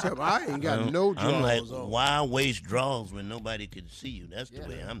 Except I ain't got no drawers I'm like, on. why waste drawers when nobody could see you? That's the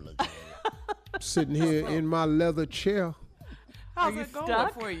way I'm looking at it. Sitting here in my leather chair. How's it going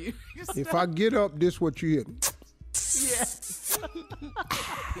for you? If I get up, this what you hear. Yes.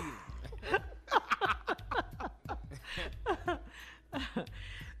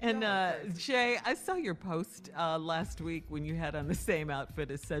 And Jay, I saw your post last week when you had on the same outfit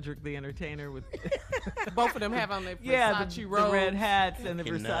as Cedric the Entertainer with both of them have on their Versace robes. The red hats and the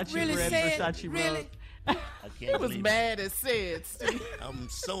Versace Versace robes. He was mad as said, Steve. I'm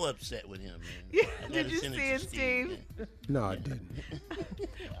so upset with him, man. Yeah, did you see it, Steve? No, I didn't.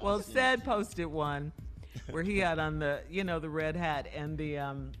 Well, Ced posted one where he had on the red hat and the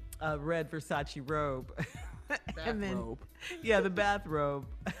red Versace robe. And then, the bathrobe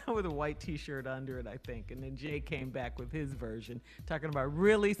with a white T-shirt under it, I think. And then Jay came back with his version, talking about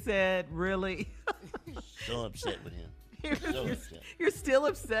really Ced, really. So upset with him. You're still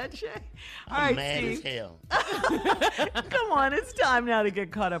upset, Jay? All I'm right, mad Steve. as hell. Come on, it's time now to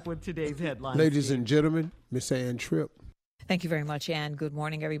get caught up with today's headlines. Ladies and gentlemen, Miss Ann Tripp. Thank you very much, Ann. Good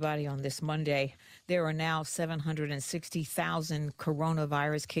morning, everybody. On this Monday, there are now 760,000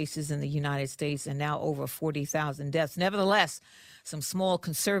 coronavirus cases in the United States and now over 40,000 deaths. Nevertheless, some small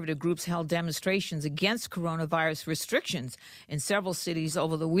conservative groups held demonstrations against coronavirus restrictions in several cities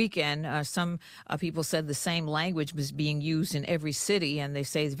over the weekend. Some people said the same language was being used in every city, and they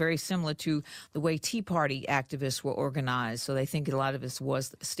say it's very similar to the way Tea Party activists were organized. So they think a lot of this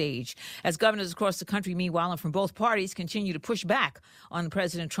was staged. As governors across the country, meanwhile, and from both parties, continue to push back on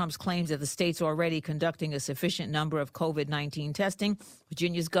President Trump's claims that the states are already conducting a sufficient number of COVID-19 testing.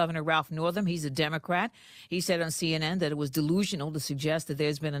 Virginia's Governor Ralph Northam, he's a Democrat. He said on CNN that it was delusional to suggest that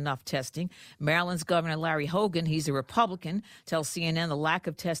there's been enough testing. Maryland's Governor Larry Hogan, he's a Republican, tells CNN the lack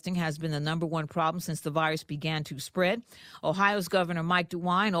of testing has been the number one problem since the virus began to spread. Ohio's Governor Mike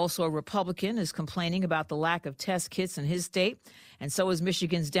DeWine, also a Republican, is complaining about the lack of test kits in his state. And so is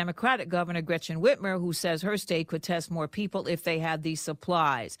Michigan's Democratic Governor Gretchen Whitmer, who says her state could test more people if they had these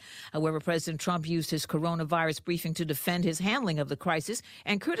supplies. However, President Trump used his coronavirus briefing to defend his handling of the crisis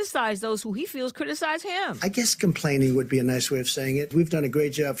and criticize those who he feels criticize him. I guess complaining would be a nice way of saying it. We've done a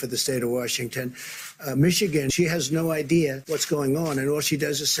great job for the state of Washington. Michigan, she has no idea what's going on, and all she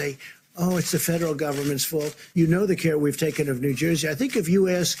does is say, oh, it's the federal government's fault. You know the care we've taken of New Jersey. I think if you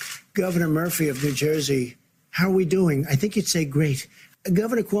ask Governor Murphy of New Jersey, how are we doing? I think you'd say great.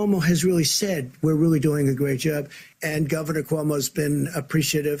 Governor Cuomo has really said we're really doing a great job, and Governor Cuomo's been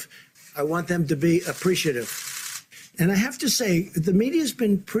appreciative. I want them to be appreciative. And I have to say, the media's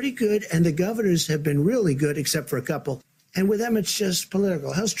been pretty good, and the governors have been really good, except for a couple. And with them, it's just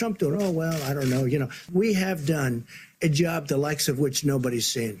political. How's Trump doing? Oh, well, I don't know. You know, we have done a job the likes of which nobody's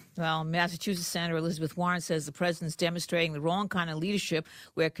seen. Well, Massachusetts Senator Elizabeth Warren says the president's demonstrating the wrong kind of leadership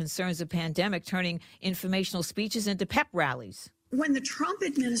where it concerns the pandemic, turning informational speeches into pep rallies. When the Trump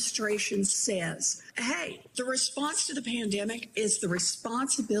administration says, hey, the response to the pandemic is the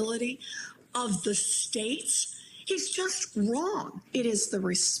responsibility of the states, he's just wrong. It is the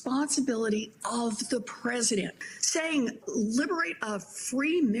responsibility of the president. Saying liberate a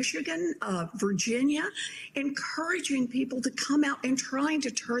free Michigan, Virginia, encouraging people to come out and trying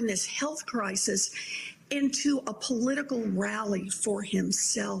to turn this health crisis into a political rally for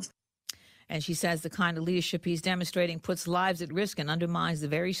himself. And she says the kind of leadership he's demonstrating puts lives at risk and undermines the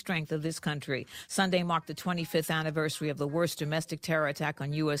very strength of this country. Sunday marked the 25th anniversary of the worst domestic terror attack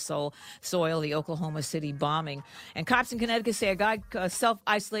on U.S. soil, the Oklahoma City bombing. And cops in Connecticut say a guy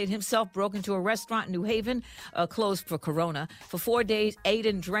self-isolated himself, broke into a restaurant in New Haven, closed for corona. For 4 days, ate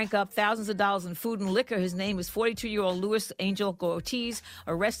and drank up thousands of dollars in food and liquor. His name is 42-year-old Luis Angel Ortiz,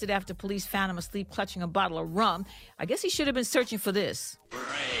 arrested after police found him asleep clutching a bottle of rum. I guess he should have been searching for this.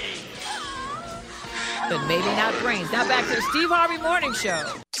 But maybe not brains. Now back to the Steve Harvey Morning Show.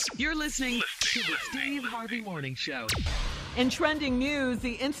 You're listening to the Steve Harvey Morning Show. In trending news,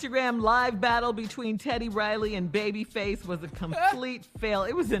 the Instagram live battle between Teddy Riley and Babyface was a complete fail.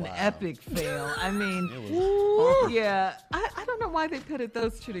 It was an epic fail. I mean, yeah, I don't know why they put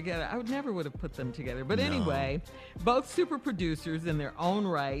those two together. I never would have put them together. But anyway, both super producers in their own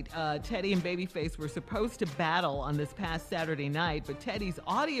right. Teddy and Babyface were supposed to battle on this past Saturday night, but Teddy's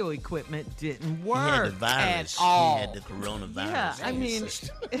audio equipment didn't work he had the virus. at all. He had the coronavirus. Yeah, I mean...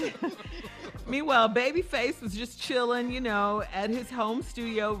 Meanwhile, Babyface was just chilling, at his home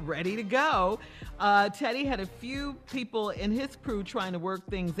studio, ready to go. Teddy had a few people in his crew trying to work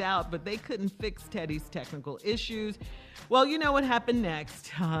things out, but they couldn't fix Teddy's technical issues. Well, you know what happened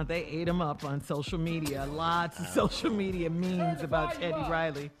next. They ate him up on social media. Lots of social media memes about Teddy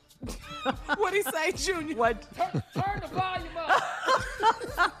Riley. What'd he say, Junior? What? Turn the volume up.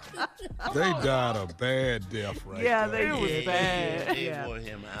 They died a bad death right yeah, there. It was bad. They Yeah. wore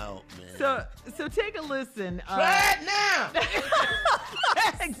him out, man. So take a listen. Try it now.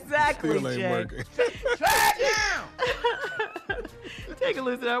 Exactly, Still ain't Jay. working. Try it now. Take a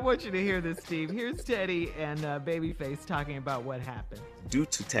listen. I want you to hear this, Steve. Here's Teddy and Babyface talking about what happened. Due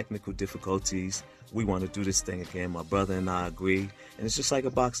to technical difficulties, we want to do this thing again. My brother and I agree, and it's just like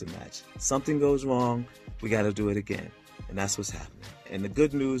a boxing match. Something goes wrong, we got to do it again, and that's what's happening. And the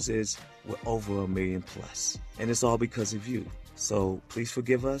good news is we're over 1 million plus, and it's all because of you. So please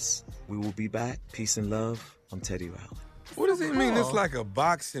forgive us. We will be back. Peace and love. I'm Teddy Riley. What does it mean? It's like a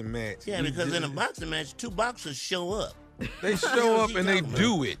boxing match. Yeah, because in a boxing match, two boxers show up. They show up and they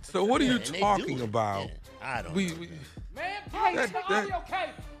do it. So what are you and they do talking it. about? Yeah, I don't know. Man, play the audio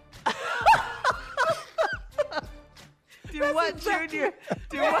tape. Do what, Junior?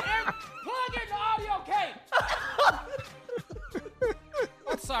 Do what? Plug in the audio tape.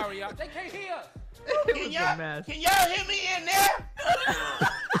 I'm sorry, y'all. They can't hear us. Can y'all hear me in there?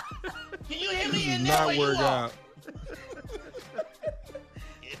 Can you hear me in there? Not where work you are? out.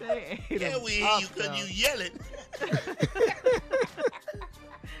 Yeah, we hear you because you yelling.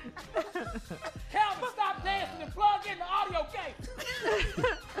 Calvin, stop dancing and plug in the audio tape.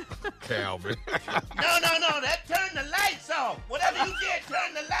 Calvin. No. That turn the lights off. Whatever you did,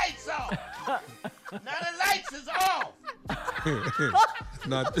 turn the lights off. Now the lights is off.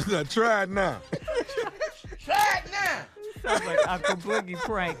 Now try it now. Try it now. Sounds like Aqua Boogie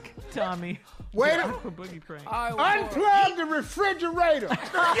prank, Tommy. Wait a Aqua Boogie prank. Unplug the refrigerator.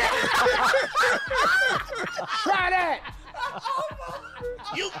 Try that.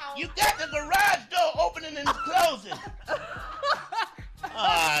 You got the garage door opening and closing.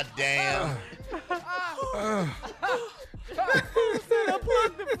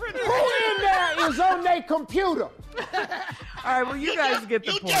 computer. All right, well, you guys get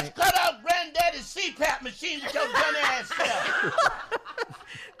the you point. just cut out Granddaddy's CPAP machine with your gun ass self.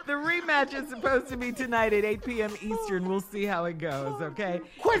 The rematch is supposed to be tonight at 8 p.m. Eastern. We'll see how it goes, okay?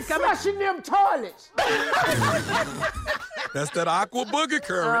 Quit flushing them toilets. That's that aqua booger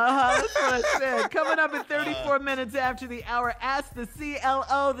current. That's what I said. Coming up in 34 minutes after the hour, Ask the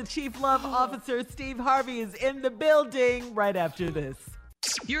CLO. The Chief Love Officer, Steve Harvey, is in the building right after this.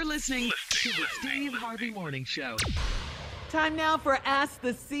 You're listening to the Steve Harvey Morning Show. Time now for Ask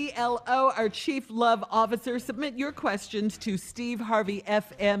the CLO, our Chief Love Officer. Submit your questions to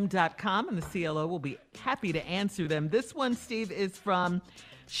steveharveyfm.com, and the CLO will be happy to answer them. This one, Steve, is from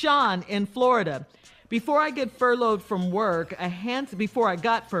Sean in Florida. Before I got furloughed from work, a handsome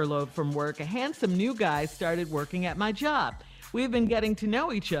new guy started working at my job. We've been getting to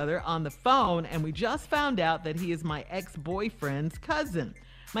know each other on the phone, and we just found out that he is my ex-boyfriend's cousin.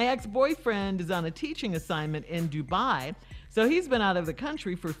 My ex-boyfriend is on a teaching assignment in Dubai, so he's been out of the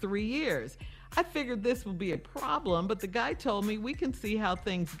country for 3 years. I figured this would be a problem, but the guy told me we can see how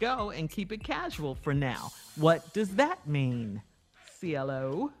things go and keep it casual for now. What does that mean,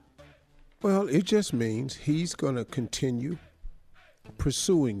 CLO? Well, it just means he's going to continue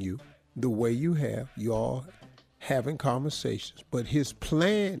pursuing you the way you have. You all having conversations. But his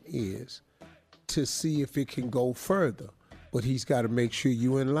plan is to see if it can go further. But he's got to make sure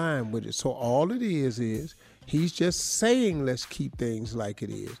you're in line with it. So all it is he's just saying let's keep things like it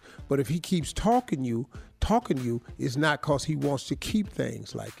is. But if he keeps talking to you, it's not because he wants to keep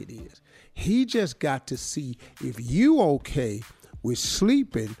things like it is. He just got to see if you okay with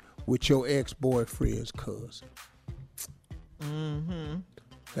sleeping with your ex-boyfriend's cousin. Mm-hmm.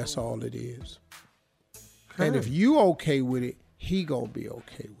 That's all it is. Okay. And if you okay with it, he gonna be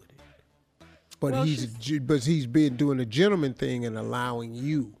okay with it. But he's been doing a gentleman thing and allowing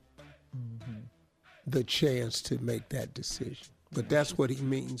you the chance to make that decision. But that's what he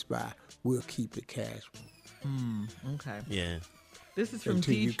means by we'll keep it casual. Okay. Yeah. This is from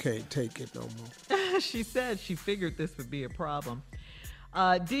Until you can't take it no more. She said she figured this would be a problem.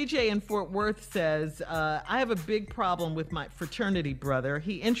 DJ in Fort Worth says, I have a big problem with my fraternity brother.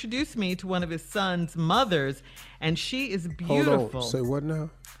 He introduced me to one of his son's mothers, and she is beautiful. Hold on. Say what now?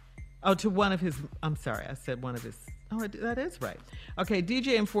 Oh, to one of his, I'm sorry, I said one of his, that is right. Okay,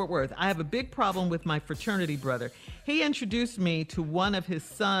 DJ in Fort Worth, I have a big problem with my fraternity brother. He introduced me to one of his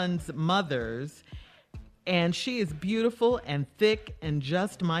son's mothers, and she is beautiful and thick and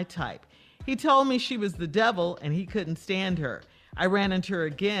just my type. He told me she was the devil and he couldn't stand her. I ran into her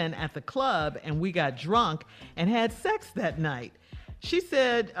again at the club and we got drunk and had sex that night. She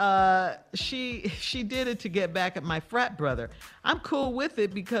said she did it to get back at my frat brother. I'm cool with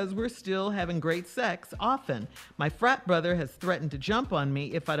it because we're still having great sex often. My frat brother has threatened to jump on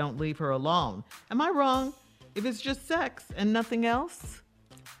me if I don't leave her alone. Am I wrong if it's just sex and nothing else?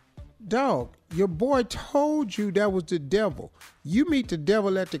 Dog, your boy told you that was the devil. You meet the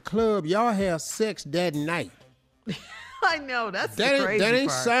devil at the club, y'all have sex that night. I know, that's the crazy part. That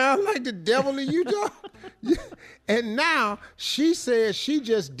ain't sound like the devil to you, dog. And now she says she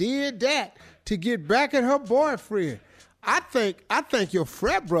just did that to get back at her boyfriend. I think your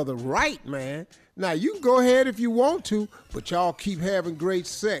frat brother right, man. Now, you can go ahead if you want to, but y'all keep having great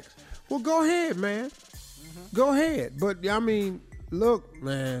sex. Well, go ahead, man. Go ahead. But, I mean, look,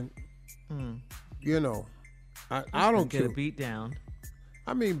 man, you know, I don't care. Get a beat down.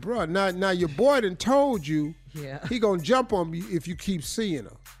 I mean, bro, now your boy done told you he gonna jump on you if you keep seeing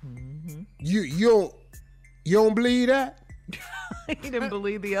her. Mm-hmm. You don't believe that? He didn't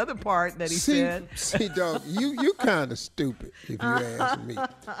believe the other part that he said. See, dog, you kind of stupid if you ask me.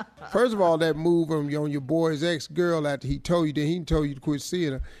 First of all, that move on your boy's ex-girl after he told you that he told you to quit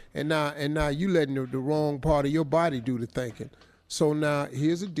seeing her, and now you letting the wrong part of your body do the thinking. So now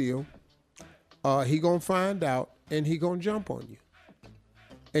here's the deal. He gonna find out and he gonna jump on you.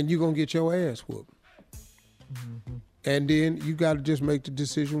 And you gonna get your ass whooped. Mm-hmm. And then you gotta just make the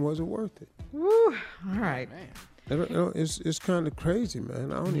decision, was it worth it? Woo, all right. Man. It's kind of crazy,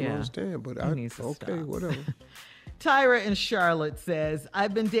 man. I don't even understand, but okay, whatever. Tyra in Charlotte says,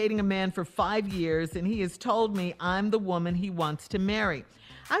 I've been dating a man for 5 years and he has told me I'm the woman he wants to marry.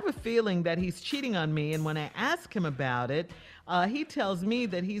 I have a feeling that he's cheating on me, and when I ask him about it, he tells me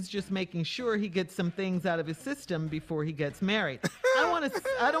that he's just making sure he gets some things out of his system before he gets married. I don't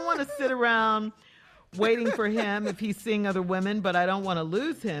want to sit around waiting for him if he's seeing other women, but I don't want to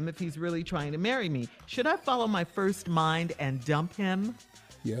lose him if he's really trying to marry me. Should I follow my first mind and dump him?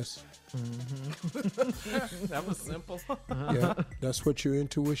 Yes. That was simple. Yeah, that's what your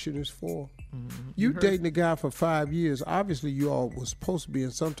intuition is for. Mm-hmm. You dating a guy for 5 years, obviously you all was supposed to be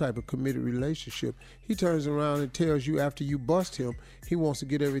in some type of committed relationship. He turns around and tells you after you bust him, he wants to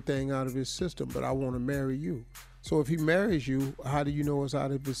get everything out of his system, but I want to marry you. So if he marries you, how do you know it's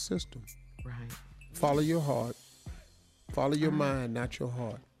out of his system? Right. Follow your heart. Follow your mind, not your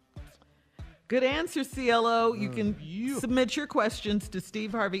heart. Good answer, CLO. You can submit your questions to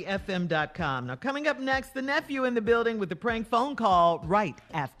steveharveyfm.com. Now, coming up next, the nephew in the building with the prank phone call right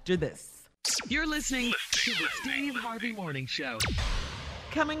after this. You're listening to the Steve Harvey Morning Show.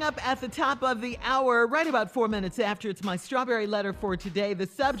 Coming up at the top of the hour, right about 4 minutes after, it's my strawberry letter for today. The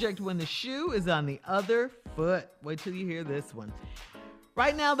subject, when the shoe is on the other foot. Wait till you hear this one.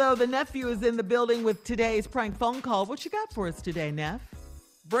 Right now, though, the nephew is in the building with today's prank phone call. What you got for us today, Neff?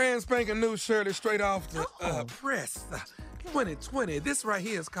 Brand spanking new Shirley straight off the press. 2020. This right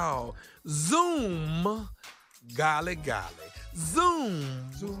here is called Zoom Golly Golly.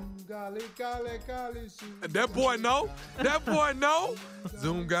 Zoom. Zoom golly golly golly. Zoom. That boy know. That boy know.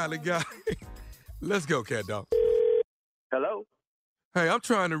 Zoom Golly Golly. Let's go, cat dog. Hello. Hey, I'm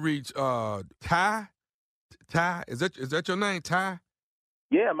trying to reach Ty. Ty, is that your name, Ty?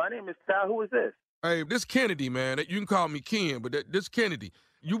 Yeah, my name is Ty. Who is this? Hey, this Kennedy, man. You can call me Ken, but this Kennedy.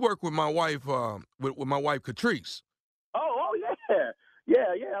 You work with my wife, with my wife, Catrice. Oh, yeah.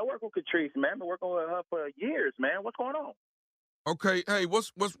 I work with Catrice, man. I've been working with her for years, man. What's going on? Okay, hey,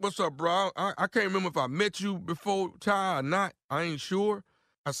 what's up, bro? I can't remember if I met you before, Ty, or not. I ain't sure.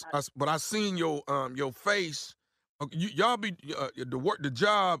 But I seen your face. Y'all be the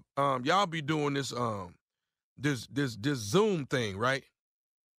job. Y'all be doing this this Zoom thing, right?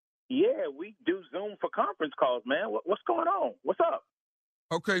 Yeah, we do Zoom for conference calls, man. What's going on? What's up?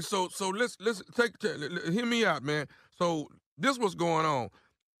 Okay, so let's hear me out, man. So this what's going on.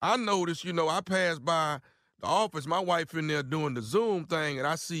 I noticed, I passed by the office, my wife in there doing the Zoom thing, and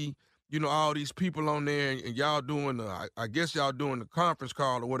I see, all these people on there, and y'all doing I guess y'all doing the conference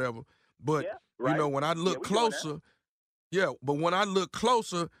call or whatever. But when I look closer, but when I look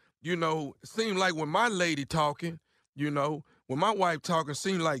closer, it seemed like when my lady talking, when my wife talking,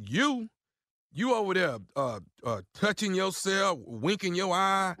 seemed like you over there touching yourself, winking your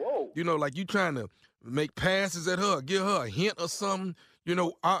eye, like you trying to make passes at her, give her a hint or something.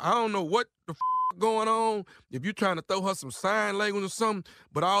 I don't know what the going on, if you trying to throw her some sign language or something,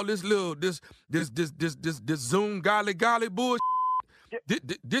 but all this Zoom golly golly bullshit,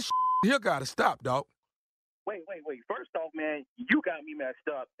 this here gotta stop, dog. Wait. First off, man, you got me messed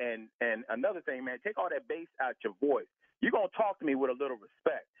up, and another thing, man, take all that bass out your voice. You're going to talk to me with a little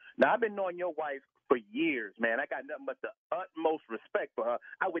respect. Now, I've been knowing your wife for years, man. I got nothing but the utmost respect for her.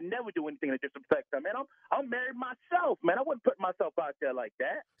 I would never do anything to disrespect her, man. I'm married myself, man. I wouldn't put myself out there like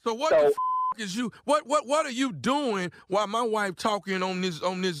that. So what the is you? What are you doing while my wife talking on this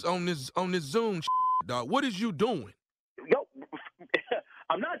Zoom, dog? What is you doing? Yo,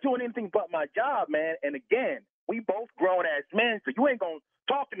 I'm not doing anything but my job, man. And again, we both grown ass men, so you ain't gonna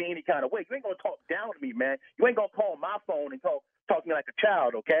talk to me any kind of way. You ain't gonna talk down to me, man. You ain't gonna call my phone and talk to me like a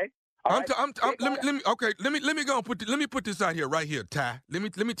child, okay? Let me go and let me put this out here, right here, Ty. Let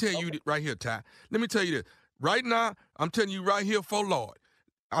me tell you right here, Ty. Let me tell you this. Right now, I'm telling you right here for Lord.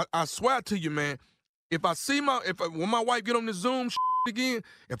 I swear to you, man, if I see when my wife get on the Zoom again,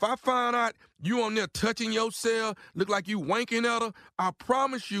 if I find out you on there touching yourself, look like you wanking at her, I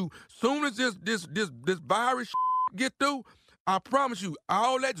promise you, soon as this virus get through, I promise you,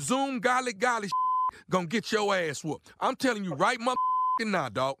 all that Zoom golly golly gonna get your ass whooped. I'm telling you right now,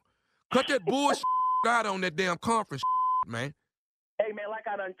 dog. Cut that bullshit out on that damn conference, man. Hey, man, like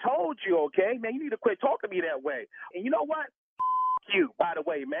I done told you, okay? Man, you need to quit talking to me that way. And you know what? You, by the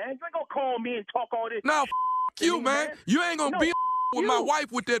way, man. You ain't gonna call me and talk all this. No, you, man. You ain't gonna be with my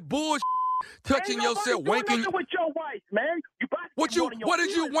wife with that bullshit, touching yourself, wanking. With your wife, man. What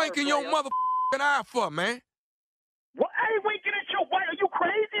is you wanking your motherfucking eye for, man? What? I ain't winking at your wife. Are you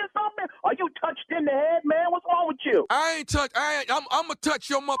crazy or something? Are you touched in the head, man? What's wrong with you? I'm gonna touch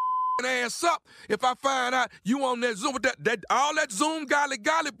your motherfucking ass up if I find out you on that Zoom with that all that Zoom golly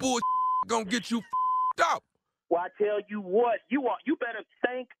golly bullshit gonna get you up. Well, I tell you what, you better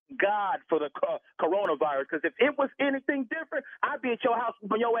thank God for the coronavirus, because if it was anything different, I'd be at your house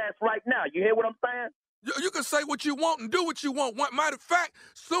on your ass right now. You hear what I'm saying? You can say what you want and do what you want. Matter of fact,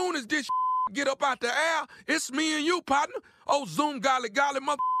 soon as this get up out the air, it's me and you, partner. Oh, Zoom golly golly,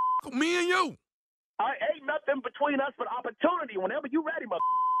 me and you. Ain't nothing between us but opportunity. Whenever you ready,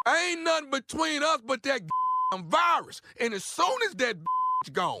 Ain't nothing between us but that virus. And as soon as that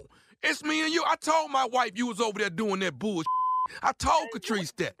gone, it's me and you. I told my wife you was over there doing that bullshit. I told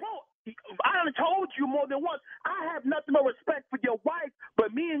Catrice that. Bro, I done told you more than once. I have nothing but respect for your wife,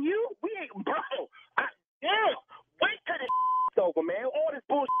 but me and you, we ain't, bro. Wait till this over, man. All this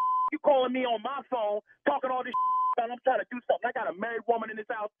bullshit you calling me on my phone, talking all this and I'm trying to do something. I got a married woman in this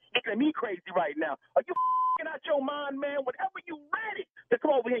house looking at me crazy right now. Are you out your mind, man? Whenever you ready to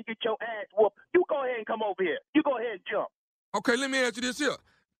come over here and get your ass whooped, you go ahead and come over here. You go ahead and jump. Okay, let me ask you this here.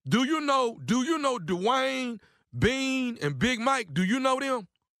 Do you know Dwayne, Bean, and Big Mike? Do you know them?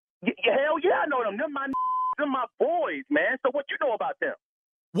 Hell yeah, I know them. Them my boys, man. So what you know about them?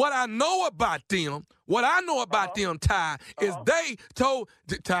 What I know about them, Ty, is they told,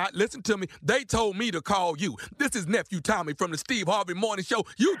 Ty, listen to me, they told me to call you. This is Nephew Tommy from the Steve Harvey Morning Show.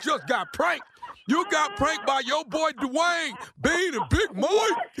 You just got pranked. You got pranked by your boy Dwayne, Bean, and Big Mike.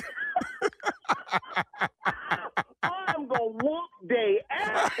 I'm going to whoop they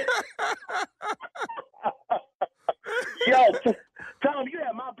ass. Yo, Tom, you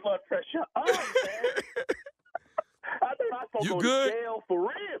have my blood pressure up, man. I thought I was going to go to jail for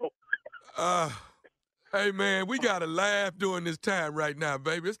real. Hey, man, we got to laugh during this time right now,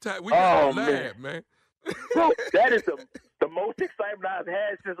 baby. It's time. We got to laugh, man. Bro, that is the most excitement I've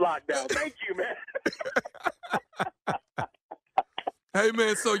had since lockdown. Thank you, man. Hey,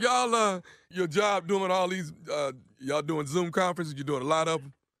 man, so y'all, your job doing all these, y'all doing Zoom conferences? You doing a lot of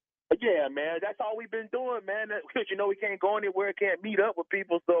them? Yeah, man, that's all we've been doing, man. Because, we can't go anywhere, can't meet up with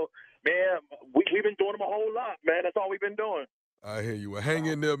people. So, man, we've been doing them a whole lot, man. That's all we've been doing. I hear you. Well, hang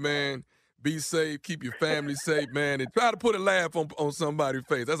in there, man. Be safe. Keep your family safe, man. And try to put a laugh on somebody's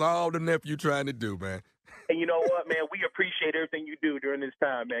face. That's all the nephew trying to do, man. And you know what, man? We appreciate everything you do during this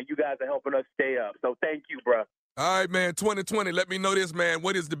time, man. You guys are helping us stay up. So thank you, bro. All right, man. 2020, let me know this, man.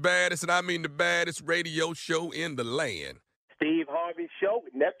 What is the baddest, and I mean the baddest radio show in the land? Steve Harvey Show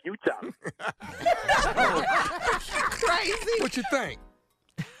with Nephew Tommy. Crazy. What you think?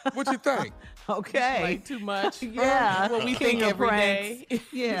 What you think? Okay. Like too much. Yeah. What we think every day.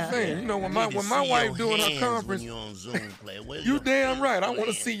 Yeah. Saying, when my wife doing her conference, you on Zoom play. You damn right. I want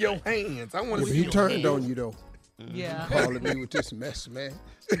to see your hands. I want to see he your turned hands. on you though. Yeah. Calling me with this mess, man.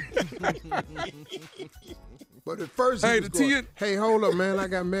 But at first, Hey, he was the going, hey, hold up, man. I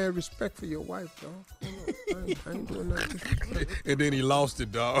got mad respect for your wife, dog. I ain't doing nothing. And then he lost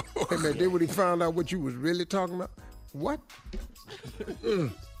it, dog. Hey, man, then when he found out what you was really talking about, what?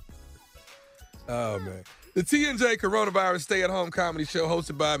 Oh, man. The T&J Coronavirus Stay-at-Home Comedy Show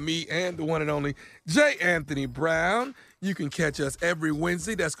hosted by me and the one and only J. Anthony Brown. You can catch us every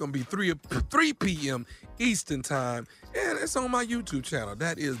Wednesday. That's going to be 3 p.m. Eastern Time. And it's on my YouTube channel.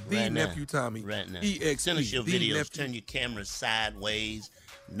 That is The Nephew Tommy. Right now. EXP. Send us your videos. Nephew. Turn your camera sideways.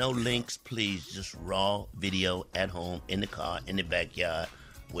 No links, please. Just raw video at home, in the car, in the backyard,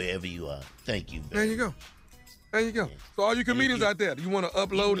 wherever you are. Thank you. There you go. There you go. Yeah. So all you comedians out there, you want to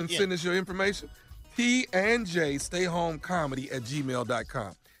upload and send us your information? T&J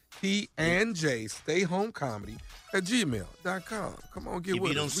stayhomecomedy@gmail.com. T&J stayhomecomedy@gmail.com. Come on, get if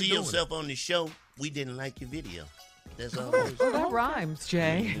with us. If you don't see yourself on the show, we didn't like your video. That's all. That rhymes,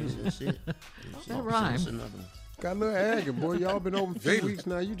 Jay. That's it. That rhymes. Got a little agging, boy. Y'all been over a few weeks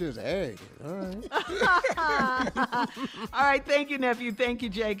now. You just agging. All right. All right. Thank you, nephew. Thank you,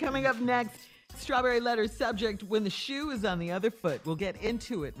 Jay. Coming up next, Strawberry Letter subject, when the shoe is on the other foot. We'll get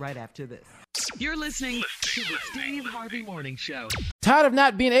into it right after this. You're listening to the Steve Harvey Morning Show. Tired of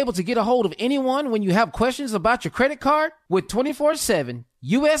not being able to get a hold of anyone when you have questions about your credit card? With 24/7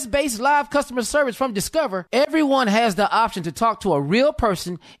 U.S.-based live customer service from Discover, everyone has the option to talk to a real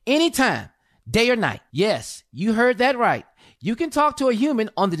person anytime, day or night. Yes, you heard that right. You can talk to a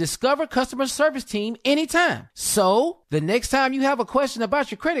human on the Discover customer service team anytime. So, the next time you have a question about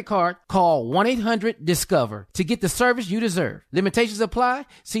your credit card, call 1-800-DISCOVER to get the service you deserve. Limitations apply.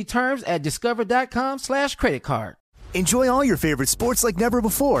 See terms at discover.com/creditcard. Enjoy all your favorite sports like never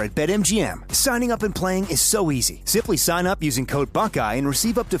before at BetMGM. Signing up and playing is so easy. Simply sign up using code Buckeye and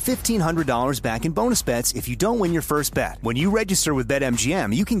receive up to $1,500 back in bonus bets if you don't win your first bet. When you register with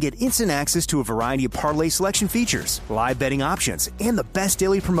BetMGM, you can get instant access to a variety of parlay selection features, live betting options, and the best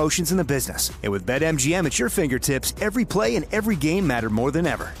daily promotions in the business. And with BetMGM at your fingertips, every play and every game matter more than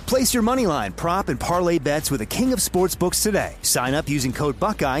ever. Place your moneyline, prop, and parlay bets with the king of sportsbooks today. Sign up using code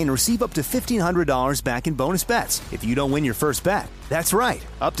Buckeye and receive up to $1,500 back in bonus bets if you don't win your first bet. That's right,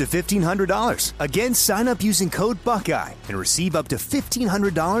 up to $1,500. Again, sign up using code Buckeye and receive up to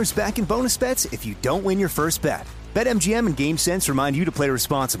 $1,500 back in bonus bets if you don't win your first bet. BetMGM and GameSense remind you to play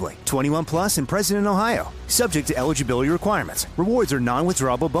responsibly. 21 plus and present in Ohio. Subject to eligibility requirements. Rewards are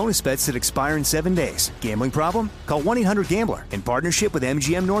non-withdrawable bonus bets that expire in 7 days. Gambling problem? Call 1-800-GAMBLER in partnership with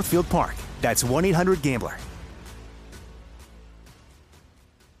MGM Northfield Park. That's 1-800-GAMBLER.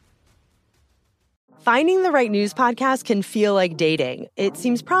 Finding the right news podcast can feel like dating. It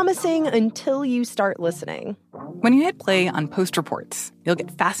seems promising until you start listening. When you hit play on Post Reports, you'll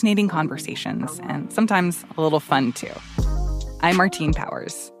get fascinating conversations and sometimes a little fun, too. I'm Martine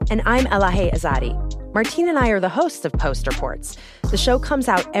Powers. And I'm Elahe Azadi. Martine and I are the hosts of Post Reports. The show comes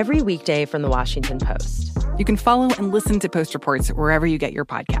out every weekday from the Washington Post. You can follow and listen to Post Reports wherever you get your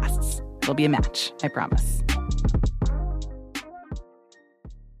podcasts. It'll be a match, I promise.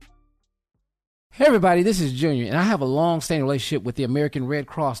 Hey everybody, this is Junior, and I have a long-standing relationship with the American Red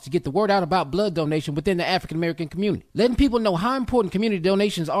Cross to get the word out about blood donation within the African American community, letting people know how important community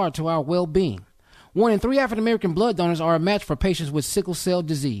donations are to our well-being. 1 in 3 African American blood donors are a match for patients with sickle cell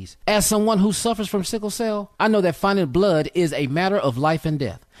disease. As someone who suffers from sickle cell, I know that finding blood is a matter of life and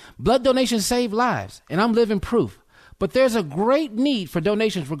death. Blood donations save lives, and I'm living proof. But there's a great need for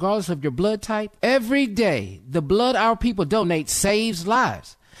donations regardless of your blood type. Every day, the blood our people donate saves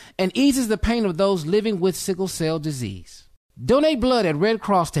lives and eases the pain of those living with sickle cell disease. Donate blood at Red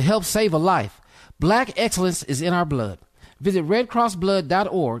Cross to help save a life. Black excellence is in our blood. Visit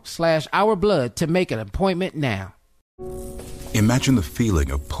redcrossblood.org/ourblood to make an appointment now. Imagine the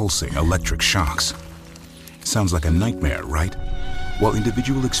feeling of pulsing electric shocks. Sounds like a nightmare, right? While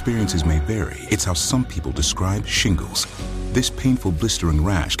individual experiences may vary, it's how some people describe shingles. This painful blistering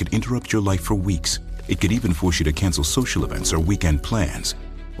rash could interrupt your life for weeks. It could even force you to cancel social events or weekend plans.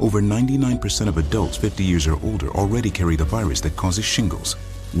 Over 99% of adults 50 years or older already carry the virus that causes shingles.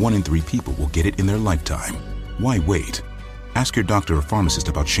 1 in 3 people will get it in their lifetime. Why wait? Ask your doctor or pharmacist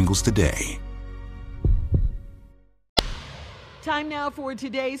about shingles today. Time now for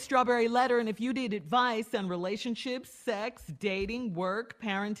today's Strawberry Letter, and if you need advice on relationships, sex, dating, work,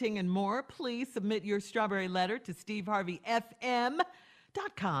 parenting, and more, please submit your Strawberry Letter to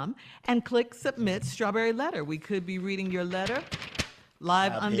steveharveyfm.com and click Submit Strawberry Letter. We could be reading your letter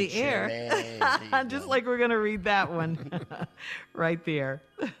live on the air, just like we're going to read that one right there.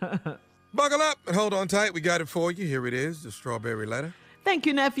 Buckle up and hold on tight. We got it for you. Here it is, the Strawberry Letter. Thank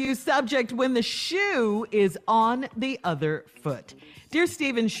you, nephew. Subject: when the shoe is on the other foot. Dear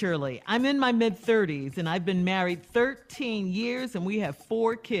Steve and Shirley, I'm in my mid-30s and I've been married 13 years and we have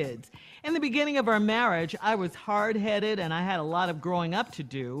 4 kids. In the beginning of our marriage, I was hard-headed and I had a lot of growing up to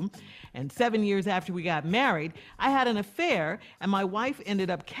do. And 7 years after we got married, I had an affair and my wife ended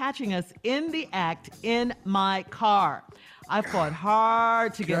up catching us in the act in my car. I fought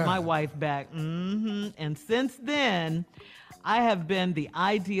hard to get my wife back. And since then, I have been the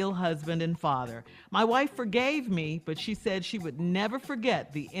ideal husband and father. My wife forgave me, but she said she would never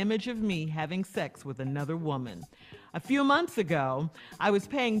forget the image of me having sex with another woman. A few months ago, I was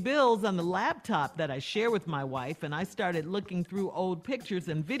paying bills on the laptop that I share with my wife, and I started looking through old pictures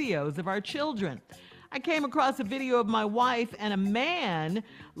and videos of our children. I came across a video of my wife and a man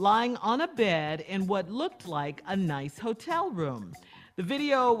lying on a bed in what looked like a nice hotel room. The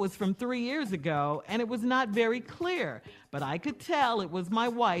video was from 3 years ago, and it was not very clear, but I could tell it was my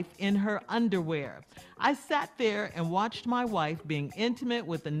wife in her underwear. I sat there and watched my wife being intimate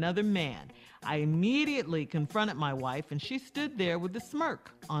with another man. I immediately confronted my wife, and she stood there with a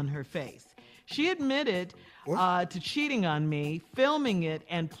smirk on her face. She admitted to cheating on me, filming it,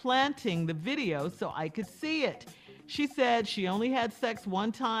 and planting the video so I could see it. She said she only had sex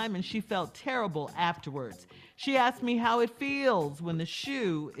one time, and she felt terrible afterwards. She asked me how it feels when the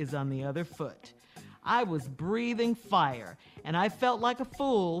shoe is on the other foot. I was breathing fire, and I felt like a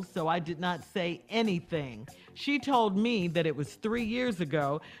fool, so I did not say anything. She told me that it was 3 years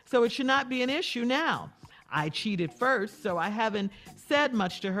ago, so it should not be an issue now. I cheated first, so I haven't said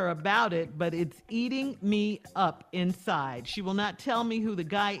much to her about it, but it's eating me up inside. She will not tell me who the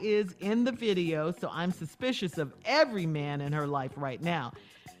guy is in the video, so I'm suspicious of every man in her life right now.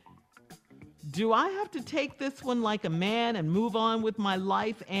 Do I have to take this one like a man and move on with my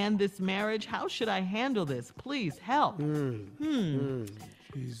life and this marriage? How should I handle this? Please help.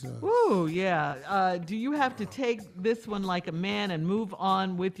 Jesus. Ooh, yeah. Do you have to take this one like a man and move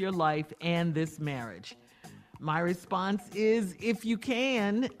on with your life and this marriage? My response is, if you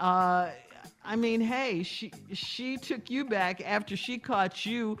can. I mean, hey, she took you back after she caught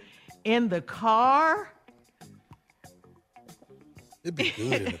you in the car. It'd be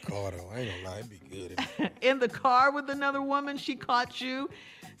good in the car, though. I ain't gonna lie, it'd be good. In the car with another woman, she caught you.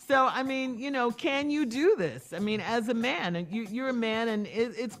 So, I mean, can you do this? I mean, as a man, and you're a man, and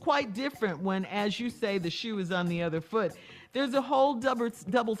it's quite different when, as you say, the shoe is on the other foot. There's a whole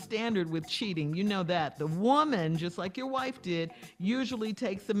double standard with cheating. You know that. The woman, just like your wife did, usually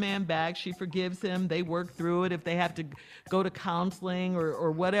takes the man back. She forgives him. They work through it. If they have to go to counseling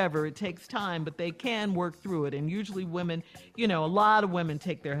or whatever, it takes time, but they can work through it. And usually women, a lot of women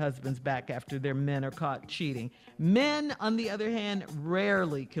take their husbands back after their men are caught cheating. Men, on the other hand,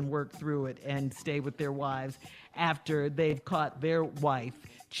 rarely can work through it and stay with their wives after they've caught their wife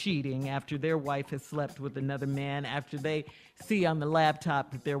cheating, after their wife has slept with another man, after they see on the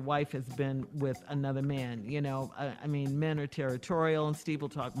laptop that their wife has been with another man. Men are territorial, and Steve will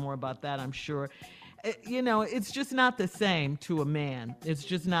talk more about that, I'm sure. It's just not the same to a man. It's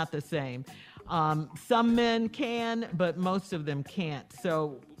just not the same. Some men can, but most of them can't.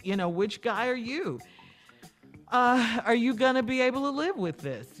 So, which guy are you? Are you going to be able to live with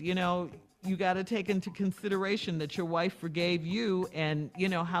this? You got to take into consideration that your wife forgave you and,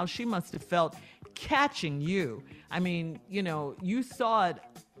 how she must have felt catching you. I mean, you saw it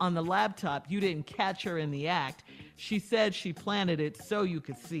on the laptop. You didn't catch her in the act. She said she planted it so you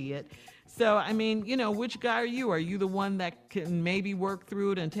could see it. So, I mean, which guy are you? Are you the one that can maybe work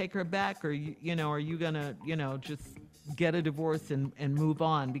through it and take her back? Or, are you going to, just get a divorce and move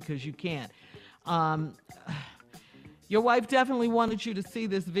on because you can't? Your wife definitely wanted you to see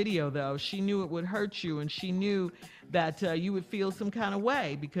this video, though. She knew it would hurt you, and she knew that you would feel some kind of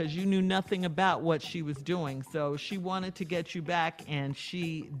way because you knew nothing about what she was doing. So she wanted to get you back, and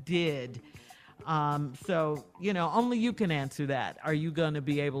she did. So, only you can answer that. Are you going to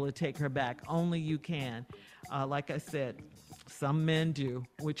be able to take her back? Only you can. Like I said, some men do.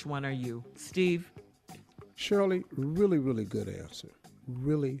 Which one are you? Steve? Shirley, really, really good answer.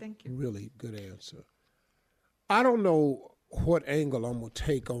 Really, really good answer. I don't know what angle I'm going to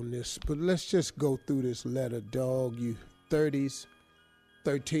take on this, but let's just go through this letter, dog. You 30s,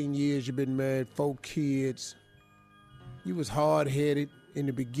 13 years you've been married, 4 kids. You was hard-headed in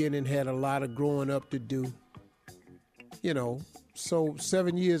the beginning, had a lot of growing up to do. So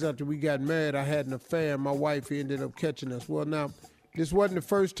 7 years after we got married, I had an affair, and my wife ended up catching us. Well, now, this wasn't the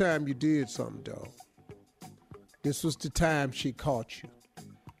first time you did something, dog. This was the time she caught you.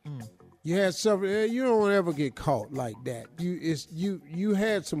 You had something. You don't ever get caught like that. You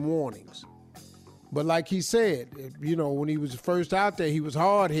had some warnings, but like he said, when he was first out there, he was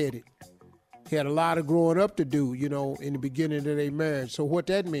hard-headed. He had a lot of growing up to do, in the beginning of their marriage. So what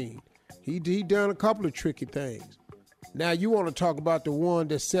that mean? He done a couple of tricky things. Now you want to talk about the one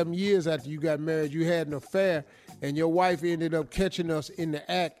that 7 years after you got married, you had an affair, and your wife ended up catching us in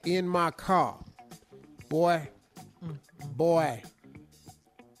the act in my car. Boy.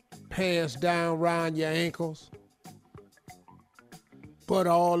 Pants down around your ankles, butt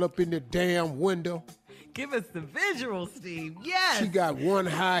all up in the damn window. Give us the visual, Steve. Yes. She got one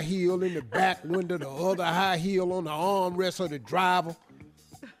high heel in the back window, the other high heel on the armrest of the driver.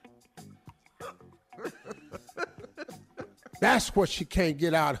 That's what she can't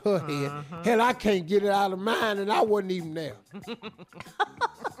get out of her head. Hell, I can't get it out of mine, and I wasn't even there.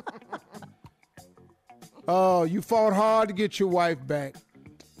 Oh, you fought hard to get your wife back.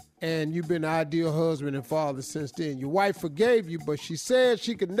 And you've been an ideal husband and father since then. Your wife forgave you, but she said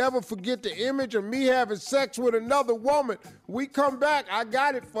she could never forget the image of me having sex with another woman. We come back, I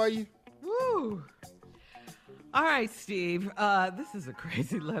got it for you. Woo. All right, Steve. This is a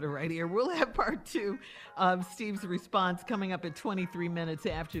crazy letter right here. We'll have part 2 of Steve's response coming up at 23 minutes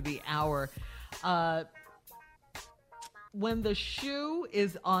after the hour. When the shoe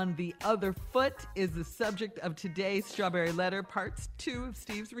is on the other foot is the subject of today's Strawberry Letter. Part 2 of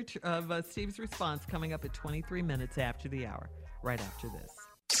Steve's response coming up at 23 minutes after the hour, right after this.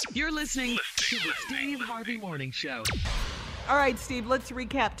 You're listening to the Steve Harvey Morning Show. All right, Steve, let's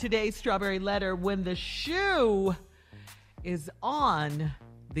recap today's Strawberry Letter. When the shoe is on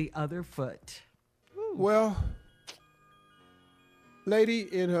the other foot. Well,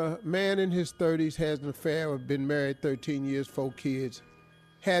 man in his 30s has an affair, been married 13 years, 4 kids,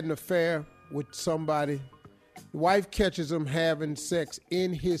 had an affair with somebody. The wife catches him having sex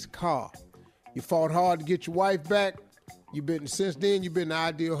in his car. You fought hard to get your wife back. Since then, you've been an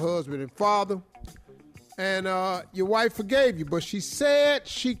ideal husband and father. And your wife forgave you, but she said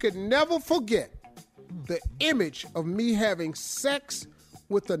she could never forget the image of me having sex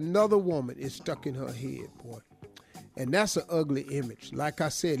with another woman. Is stuck in her head, boy. And that's an ugly image. Like I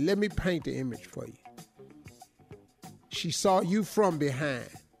said, let me paint the image for you. She saw you from behind.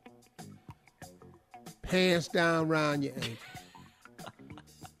 Pants down around your ankle.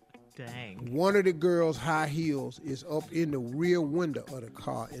 Dang. One of the girls' high heels is up in the rear window of the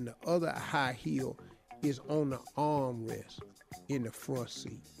car, and the other high heel is on the armrest in the front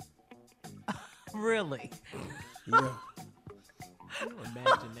seat. Really? Yeah.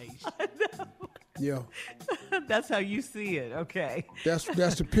 Imagination. Yeah. That's how you see it. Okay. That's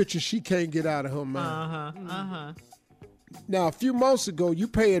the picture she can't get out of her mind. Now, a few months ago, you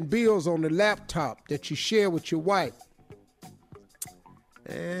paying bills on the laptop that you share with your wife.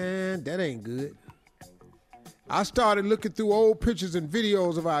 And that ain't good. I started looking through old pictures and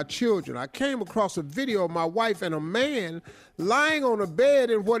videos of our children. I came across a video of my wife and a man lying on a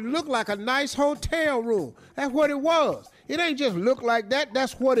bed in what looked like a nice hotel room. That's what it was. It ain't just look like that.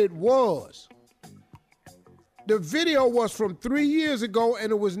 That's what it was. The video was from 3 years ago,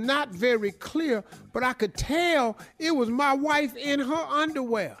 and it was not very clear, but I could tell it was my wife in her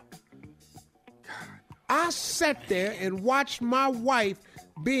underwear. I sat there and watched my wife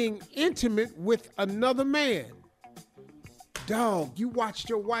being intimate with another man. Dog, you watched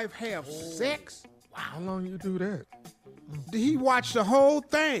your wife have sex? Wow. How long you do that? He watched the whole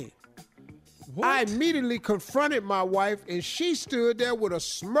thing. What? I immediately confronted my wife, and she stood there with a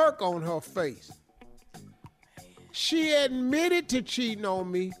smirk on her face. She admitted to cheating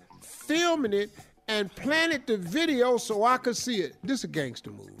on me, filming it, and planted the video so I could see it. This is a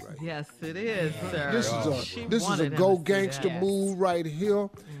gangster move, right? Yes, it is, sir. This is a go gangster move right here.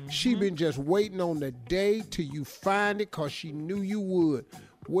 She been just waiting on the day till you find it because she knew you would.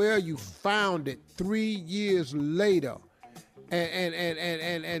 Well, you found it 3 years later.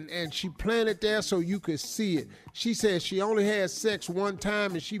 And she planted there so you could see it. She said she only had sex one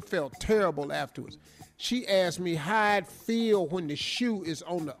time and she felt terrible afterwards. She asked me how I'd feel when the shoe is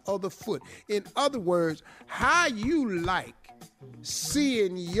on the other foot. In other words, how you like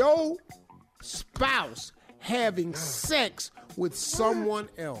seeing your spouse having sex with someone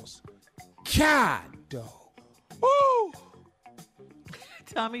else. God, dog. Woo!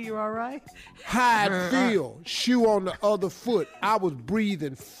 Tommy, you all right? How I feel, shoe on the other foot. I was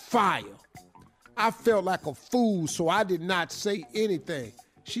breathing fire. I felt like a fool, so I did not say anything.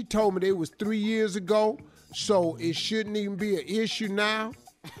 She told me it was 3 years ago, so it shouldn't even be an issue now.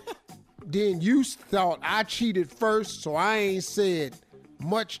 Then you thought I cheated first, so I ain't said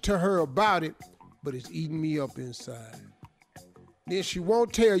much to her about it, but it's eating me up inside. Then she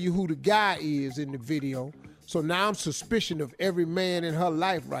won't tell you who the guy is in the video, so now I'm suspicious of every man in her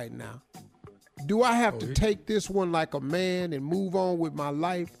life right now. Do I have to take this one like a man and move on with my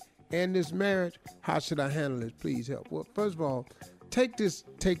life and this marriage? How should I handle this? Please help. Well, first of all, take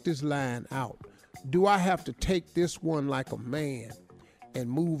this line out. Do I have to take this one like a man and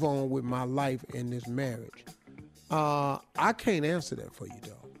move on with my life and this marriage? I can't answer that for you,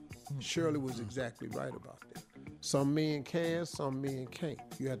 dog. Shirley was exactly right about that. Some men can, some men can't.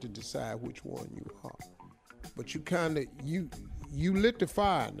 You have to decide which one you are. But you kind of, you lit the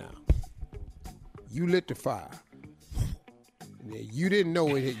fire now. You lit the fire. You didn't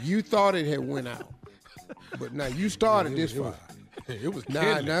know it. You thought it had went out. But now you started this fire. It was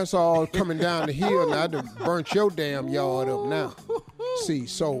now that's all coming down the hill. Now I done burnt your damn yard up now. See,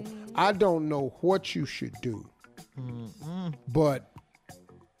 so I don't know what you should do. But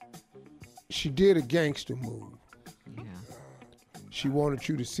she did a gangster move. Yeah. She wanted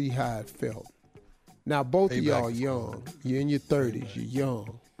you to see how it felt. Now, both of y'all young. You're in your 30s. You're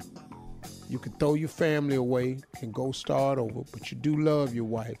young. You can throw your family away and go start over, but you do love your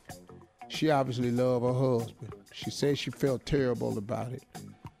wife. She obviously loved her husband. She said she felt terrible about it.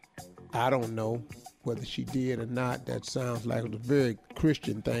 I don't know whether she did or not. That sounds like a very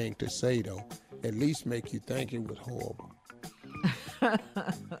Christian thing to say, though. At least make you think it was horrible.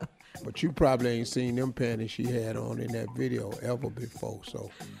 But you probably ain't seen them panties she had on in that video ever before, so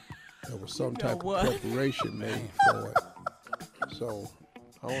there was some type of preparation made for it. So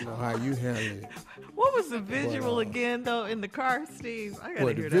I don't know how you handle it. What was the visual again, though, in the car, Steve? I gotta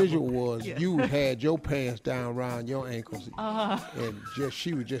hear the that visual one. was you had your pants down around your ankles, Uh-huh. and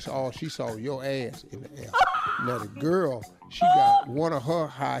she was just all she saw your ass in the air. Now the girl, she got one of her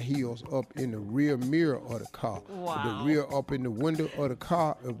high heels up in the rear mirror of the car. Wow. The rear up in the window of the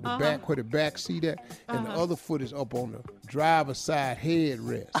car, of the back where the back seat at, and the other foot is up on the driver's side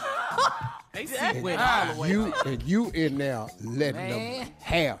headrest. They went all the way up. And you in there letting them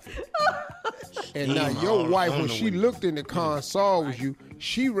have it. And now your wife, when she looked in the car and saw it was you,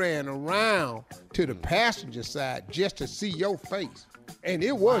 she ran around to the passenger side just to see your face. And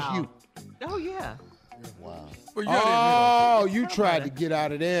it was you. Oh, yeah. Wow. Oh, you tried to get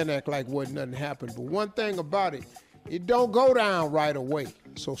out of there and act like wasn't nothing happened. But one thing about it, it don't go down right away.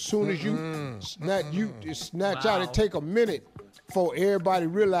 So soon as you snatch out, it take a minute before everybody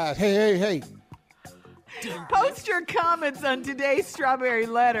realize, hey. Post your comments on today's Strawberry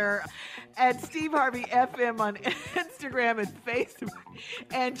Letter. at Steve Harvey FM on Instagram and Facebook.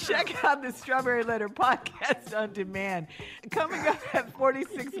 And check out the Strawberry Letter podcast on demand. Coming up at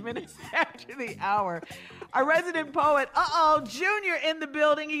 46 minutes after the hour, our resident poet, Junior in the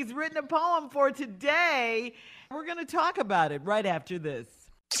building. He's written a poem for today. We're going to talk about it right after this.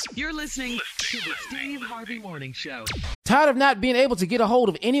 You're listening to the Steve Harvey Morning Show. Tired of not being able to get a hold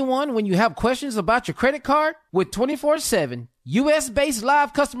of anyone when you have questions about your credit card? With 24/7 U.S.-based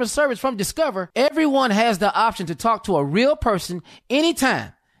live customer service from Discover, everyone has the option to talk to a real person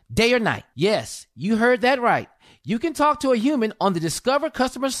anytime, day or night. Yes, you heard that right. You can talk to a human on the Discover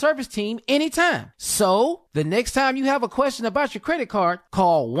customer service team anytime. So, the next time you have a question about your credit card,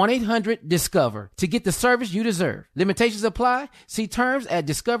 call 1-800-DISCOVER to get the service you deserve. Limitations apply. See terms at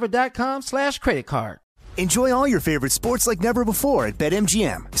discover.com/creditcard. Enjoy all your favorite sports like never before at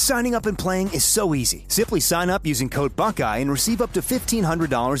BetMGM. Signing up and playing is so easy. Simply sign up using code Buckeye and receive up to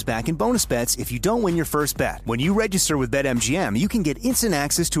 $1,500 back in bonus bets if you don't win your first bet. When you register with BetMGM, you can get instant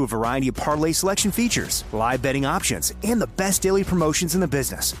access to a variety of parlay selection features, live betting options, and the best daily promotions in the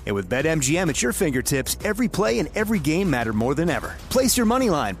business. And with BetMGM at your fingertips, every play and every game matter more than ever. Place your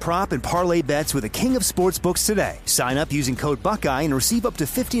moneyline, prop, and parlay bets with the king of sportsbooks today. Sign up using code Buckeye and receive up to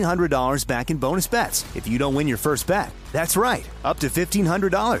 $1,500 back in bonus bets if you don't win your first bet. That's right, up to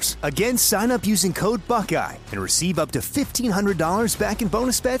 $1,500. Again, sign up using code Buckeye and receive up to $1,500 back in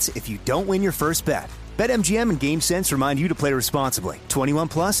bonus bets if you don't win your first bet. BetMGM and GameSense remind you to play responsibly. 21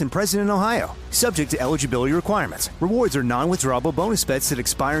 plus and present in Ohio. Subject to eligibility requirements. Rewards are non-withdrawable bonus bets that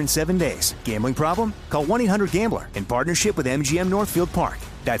expire in 7 days. Gambling problem? Call 1-800-GAMBLER in partnership with MGM Northfield Park.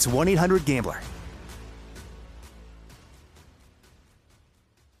 That's 1-800-GAMBLER.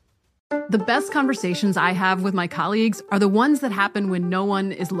 The best conversations I have with my colleagues are the ones that happen when no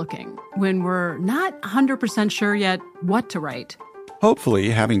one is looking, when we're not 100% sure yet what to write. Hopefully,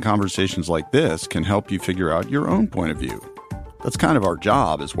 having conversations like this can help you figure out your own point of view. That's kind of our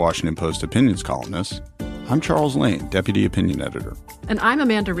job as Washington Post opinions columnists. I'm Charles Lane, Deputy Opinion Editor. And I'm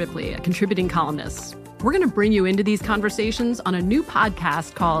Amanda Ripley, a contributing columnist. We're going to bring you into these conversations on a new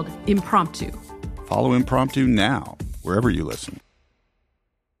podcast called Impromptu. Follow Impromptu now, wherever you listen.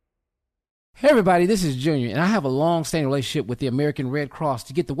 Hey everybody, this is Junior, and I have a long-standing relationship with the American Red Cross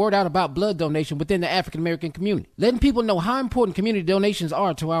to get the word out about blood donation within the African-American community, letting people know how important community donations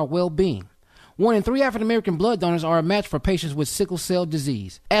are to our well-being. 1 in 3 African-American blood donors are a match for patients with sickle cell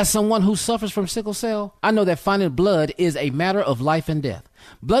disease. As someone who suffers from sickle cell, I know that finding blood is a matter of life and death.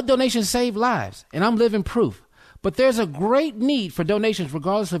 Blood donations save lives, and I'm living proof. But there's a great need for donations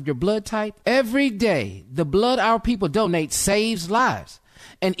regardless of your blood type. Every day, the blood our people donate saves lives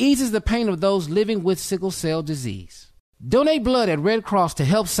and eases the pain of those living with sickle cell disease. Donate blood at Red Cross to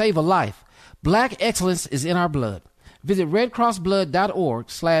help save a life. Black excellence is in our blood. Visit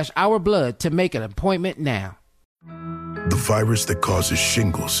redcrossblood.org/ourblood to make an appointment now. The virus that causes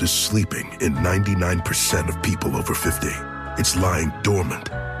shingles is sleeping in 99% of people over 50. It's lying dormant,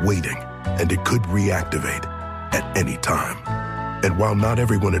 waiting, and it could reactivate at any time. And while not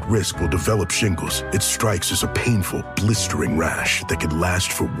everyone at risk will develop shingles, it strikes as a painful, blistering rash that can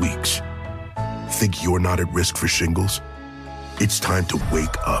last for weeks. Think you're not at risk for shingles? It's time to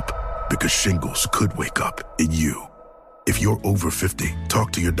wake up, because shingles could wake up in you. If you're over 50,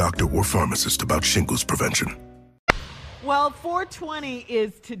 talk to your doctor or pharmacist about shingles prevention. Well, 420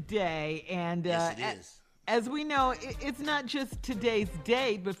 is today, and Yes, it is. as we know, it's not just today's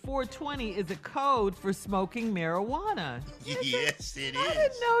date, but 420 is a code for smoking marijuana. Yes, it is. I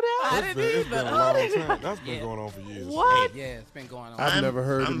didn't know that. It's been a long time. That's been going on for years. What? Yeah, it's been going on. I've never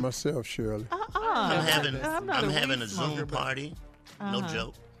heard it myself, Shirley. I'm having weed a smoker, Zoom but- party. No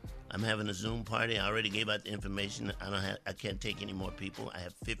joke. I'm having a Zoom party. I already gave out the information. I can't take any more people. I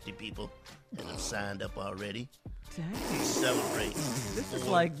have 50 people that have signed up already. Dang. To celebrate. This is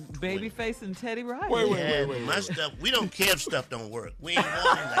like Babyface and Teddy Riley. Wait. My stuff, we don't care if stuff don't work. We ain't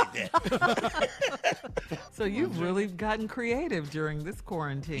want it like that. So you've really gotten creative during this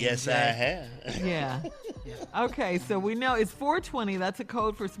quarantine. Yes, Jay. I have. Yeah. Okay, so we know it's 420. That's a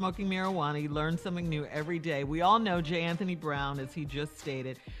code for smoking marijuana. You learn something new every day. We all know J. Anthony Brown, as he just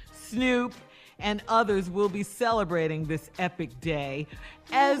stated, Snoop, and others will be celebrating this epic day.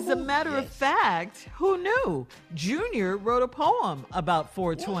 As a matter of fact, who knew? Junior wrote a poem about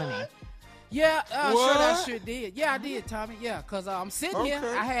 420. Yeah, sure that sure did. Yeah, I did, Tommy. Yeah, because I'm sitting here.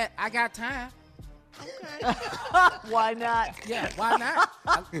 I got time. Okay. Why not? Yeah, why not?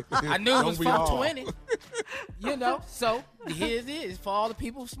 I knew it was 420. You know, so here it is for all the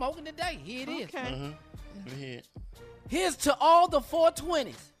people smoking today. Here it is. Okay. Here's to all the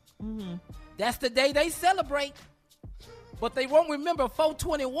 420s. That's the day they celebrate. but they won't remember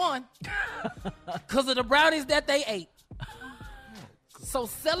 421 because of the brownies that they ate. So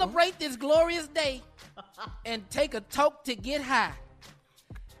celebrate this glorious day and take a toke to get high.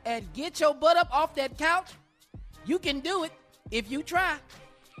 And get your butt up off that couch. You can do it if you try.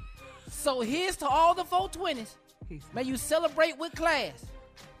 So here's to all the 420s. May you celebrate with class.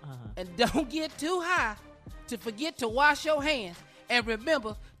 And don't get too high to forget to wash your hands. And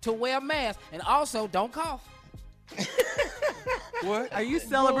remember to wear a mask. And also, don't cough. What? Are you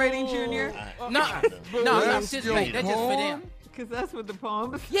celebrating, Junior? No, I'm just playing. That's just for them. Because that's what the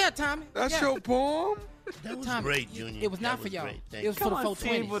poem is. Yeah, Tommy. That's your poem? That was Tommy, great, Junior. It was not for y'all. It was Come for the on, 420s.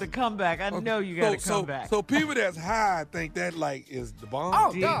 Steve, with a comeback. I know you got to come back. So people that's high think that like is the bomb?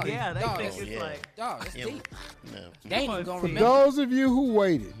 Oh, dog. Yeah, they dog, think it's like... Dog, that's deep. No. They ain't even gonna For remember. those of you who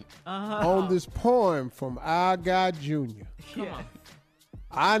waited on this poem from our guy Junior,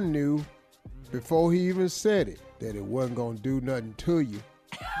 I knew before he even said it that it wasn't going to do nothing to you.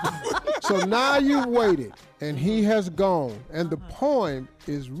 So now you've waited, and he has gone, and the poem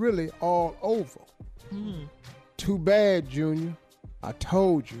is really all over. Too bad, Junior. I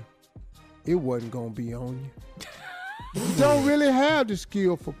told you it wasn't going to be on you. You don't really have the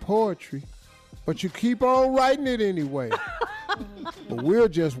skill for poetry, but you keep on writing it anyway. But we'll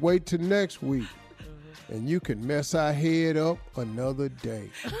just wait till next week, and you can mess our head up another day.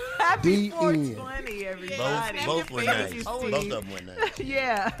 Happy The end. 420, everybody. Both were Thank nice. you, Both Steve. of them were nice.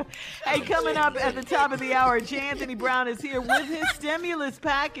 Yeah. Hey, coming up at the top of the hour, J. Anthony Brown is here with his stimulus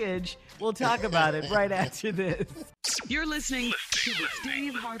package. We'll talk about it right after this. You're listening to the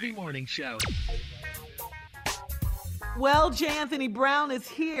Steve Harvey Morning Show. Well, J. Anthony Brown is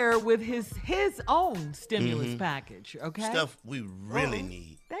here with his own stimulus package, okay? Stuff we really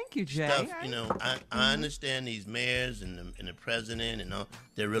need. Thank you, Jay. Stuff, I understand these mayors and the president and all,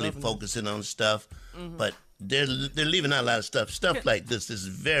 they're really focusing on stuff, but they're leaving out a lot of stuff. Stuff like this is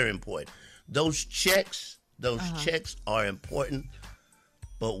very important. Those checks are important,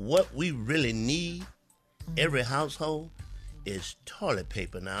 but what we really need, every household, is toilet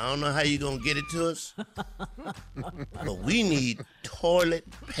paper. Now, I don't know how you're going to get it to us, but we need toilet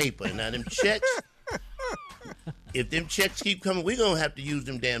paper. Now, them checks, if them checks keep coming, we're going to have to use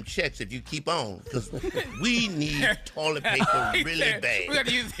them damn checks if you keep on, because we need toilet paper really bad. We got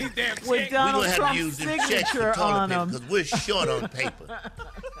to use these damn checks. With We're Donald going to have to Trump's use them checks for signature toilet on paper them. because we're short on paper.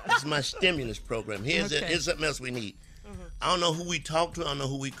 This is my stimulus program. Here's something else we need. I don't know who we talk to. I don't know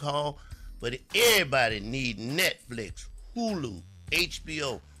who we call. But everybody need Netflix, Hulu,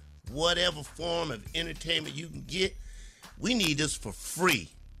 HBO, whatever form of entertainment you can get. We need this for free.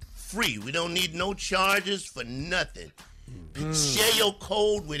 Free. We don't need no charges for nothing. Share your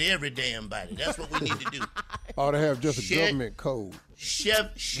code with every damn body. That's what we need to do. Ought to have just a government code. Share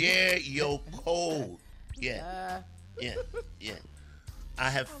your code. Yeah. I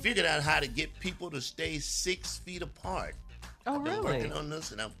have figured out how to get people to stay 6 feet apart. Oh, I've been really? working on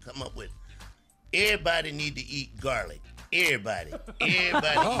this, and I've come up with everybody need to eat garlic. Everybody.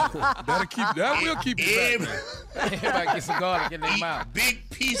 That will keep you back. Everybody get some garlic in their mouth. Big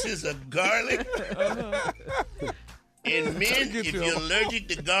pieces of garlic. And men, if you're allergic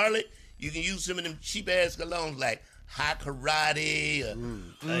to garlic, you can use some of them cheap-ass colognes like Hot Karate.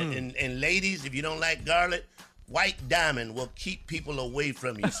 And ladies, if you don't like garlic, White Diamond will keep people away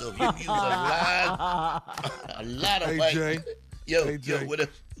from you. So if you use a lot of white... Jay. Yo,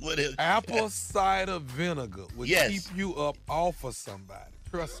 what else? Apple cider vinegar will keep you up off of somebody.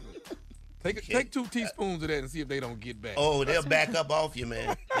 Trust me. Take 2 teaspoons of that and see if they don't get back. Oh, they'll back up off you,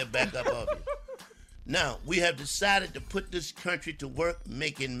 man. They'll back up off you. Now, we have decided to put this country to work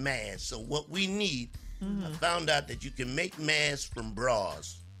making masks. So what we need, I found out that you can make masks from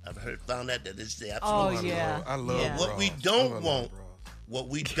bras. I've found out that it's the absolute truth. I love what we don't want,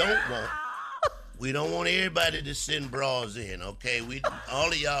 we don't want everybody to send bras in, okay?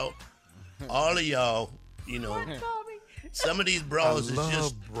 All of y'all, some of these bras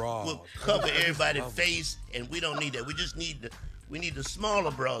will cover everybody's face, and we don't need that. We just need the smaller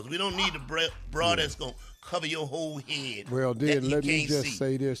bras. We don't need the bra that's gonna cover your whole head. Well, then let me just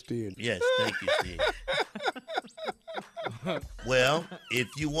say this, then. Yes, thank you, Steve. Well, if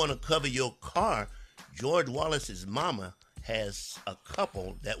you want to cover your car, George Wallace's mama has a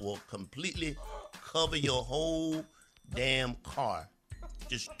couple that will completely cover your whole damn car.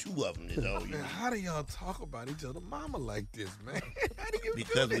 Just 2 of them is all you need. How do y'all talk about each other mama like this, man? How do you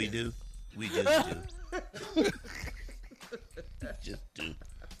Because do we that? do. We just do. Just do.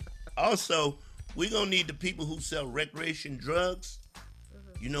 Also, we're going to need the people who sell recreation drugs.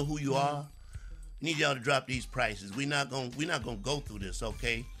 You know who you are. We need y'all to drop these prices. We're not gonna go through this,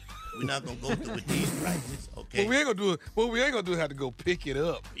 okay? We're not gonna go through with these prices, okay? What we ain't gonna do is have to go pick it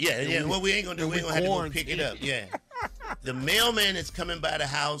up. Yeah. What we ain't gonna do, we ain't gonna have to go pick it up. Yeah. The mailman is coming by the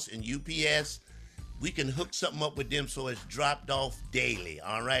house and UPS. We can hook something up with them so it's dropped off daily,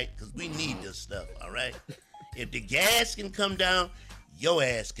 all right? Because we need this stuff, all right? If the gas can come down, your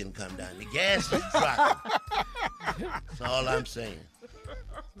ass can come down. The gas is dropping. That's all I'm saying.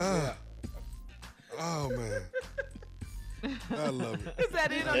 Oh, man. I love it. Is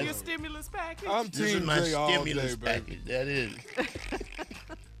that it on your stimulus package? This is my stimulus package. That is.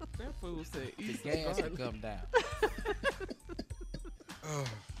 That fool said the gas will come down.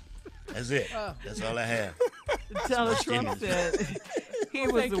 That's it. That's all I have. Donald Trump said he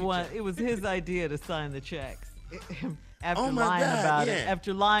was the one. It was his idea to sign the checks. After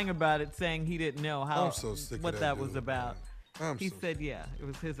lying about it, saying he didn't know how I'm so sick of what that was about. He so said, yeah, it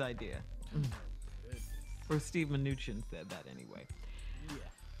was his idea. Or Steve Mnuchin said that anyway. Yeah.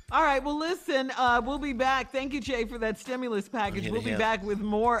 All right, well, listen, we'll be back. Thank you, Jay, for that stimulus package. We'll be back with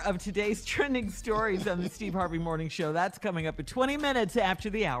more of today's trending stories on the Steve Harvey Morning Show. That's coming up in 20 minutes after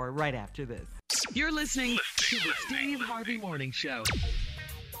the hour, right after this. You're listening to the Steve Harvey Morning Show.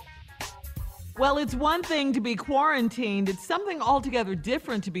 Well, it's one thing to be quarantined. It's something altogether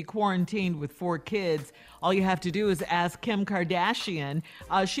different to be quarantined with 4 kids. All you have to do is ask Kim Kardashian.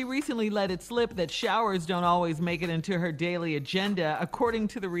 She recently let it slip that showers don't always make it into her daily agenda. According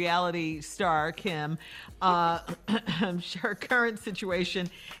to the reality star, Kim, her current situation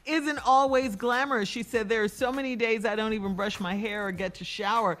isn't always glamorous. She said, there are so many days I don't even brush my hair or get to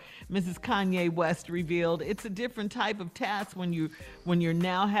shower, Mrs. Kanye West revealed. It's a different type of task when you're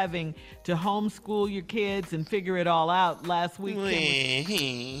now having to homeschool your kids and figure it all out. Last week,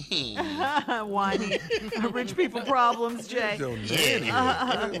 whiny. Rich people problems, Jay.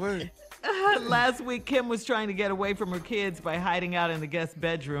 Last week, Kim was trying to get away from her kids by hiding out in the guest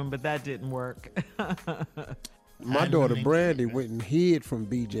bedroom, but that didn't work. My daughter Brandy went and hid from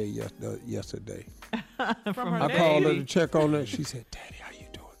BJ yesterday. From her I called her to check on her. She said, "Daddy, how you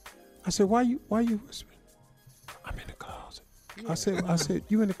doing?" I said, "Why you whispering?" "I'm in the closet." I said,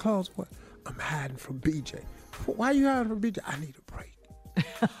 "You in the closet? What?" "I'm hiding from BJ." "Why you hiding from BJ?" "I need a break."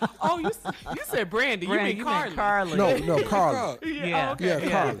 Oh, you said Brandy. You mean Carly. No, Carly. Yeah, okay. Yeah,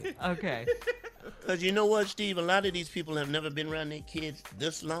 Carly. Okay. Because you know what, Steve? A lot of these people have never been around their kids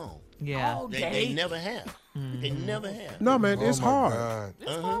this long. Yeah. They never have. They never have. No, man, it's hard. God.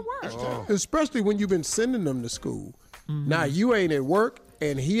 It's hard work. Especially when you've been sending them to school. Now you ain't at work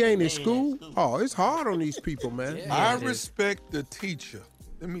and he ain't at school. Oh, it's hard on these people, man. I respect the teacher.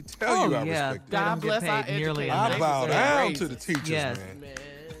 Let me tell you, I respect that. God bless our educators. I bow down to the teachers, man.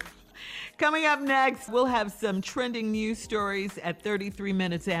 Coming up next, we'll have some trending news stories at 33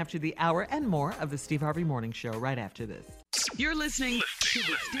 minutes after the hour and more of the Steve Harvey Morning Show right after this. You're listening to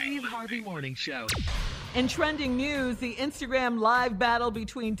the Steve Harvey Morning Show. In trending news, the Instagram live battle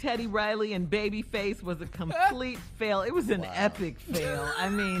between Teddy Riley and Babyface was a complete fail. It was an epic fail. I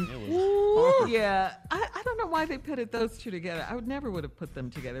mean, yeah. I don't know why they put those two together. I would have put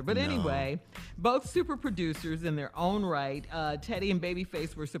them together. But anyway, both super producers in their own right. Teddy and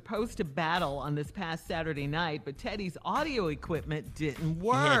Babyface were supposed to battle on this past Saturday night, but Teddy's audio equipment didn't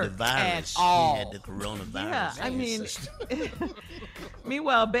work He had the virus. at all. He had the coronavirus. Yeah, I mean,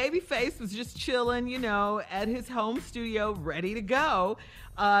 meanwhile, Babyface was just chilling, at his home studio, ready to go.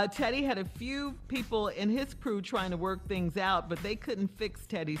 Teddy had a few people in his crew trying to work things out, but they couldn't fix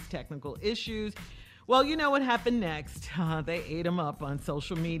Teddy's technical issues. Well, you know what happened next. They ate him up on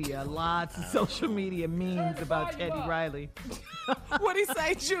social media. Lots of social media memes about Teddy Riley. What'd he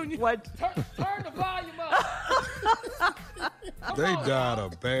say, Junior? What? Turn the volume up. They died a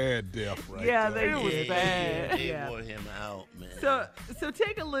bad death right there. It was bad. They wore him out, man. So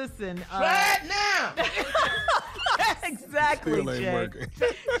take a listen. Try it now. Exactly, Still ain't Jay. working.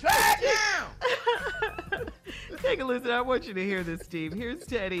 Try it now. Take a listen. I want you to hear this, Steve. Here's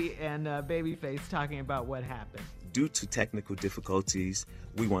Teddy and Babyface talking about what happened. Due to technical difficulties,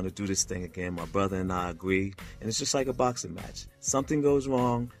 we want to do this thing again. My brother and I agree, and it's just like a boxing match. Something goes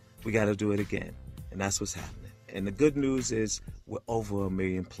wrong, we got to do it again, and that's what's happening. And the good news is we're over 1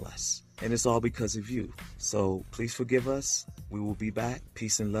 million plus, and it's all because of you. So please forgive us. We will be back.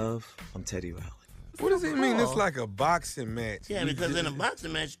 Peace and love. I'm Teddy Riley. What does it mean? It's like a boxing match. Yeah, because in a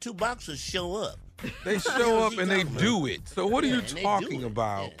boxing match, 2 boxers show up. They show up and they do it. So what are you talking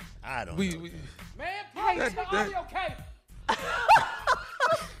about? Yeah, I don't know. Man, plug the audio cable.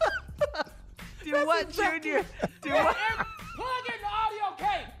 Do what, Junior? Do what? Plug in the audio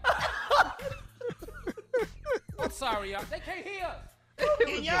cable. I'm sorry, y'all. They can't hear us.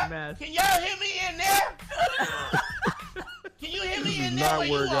 Can y'all hear me in there? Can you hear me in This there? does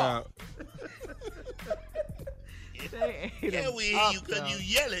Where not work you are? out. Yeah, we hear you because you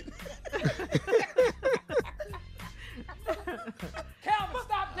yelling. Calvin,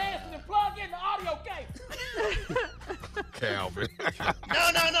 stop dancing and plug in the audio cable. Calvin.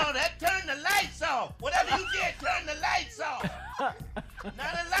 No, that turn the lights off. Whatever you did, turn the lights off. Now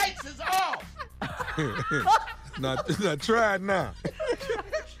the lights is off. now try it now.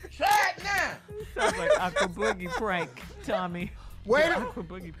 Try it now. Sounds like Aqua Boogie prank, Tommy. Wait a Aqua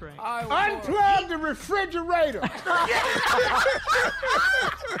Boogie prank. Unplug the refrigerator.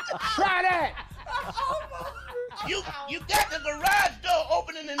 Try that. You got the garage door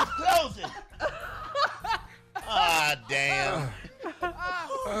opening and closing. Ah, damn. Who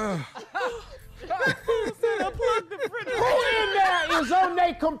in there is on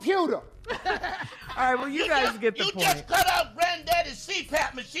their computer? All right, well, you guys get the point. You just cut out Granddaddy's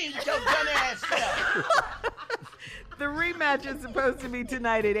CPAP machine with your gun ass self. The rematch is supposed to be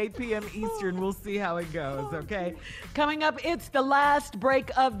tonight at 8 p.m. Eastern. We'll see how it goes, okay? Coming up, it's the last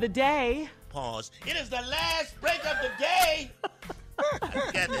break of the day. Pause. It is the last break of the day.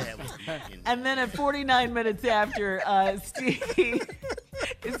 And then at 49 minutes after, Steve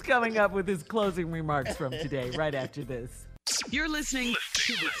is coming up with his closing remarks from today, right after this. You're listening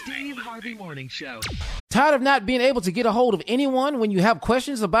to the Steve Harvey Morning Show. Tired of not being able to get a hold of anyone when you have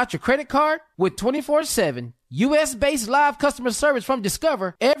questions about your credit card? With 24/7 U.S.-based live customer service from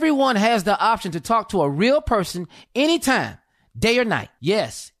Discover, everyone has the option to talk to a real person anytime, day or night.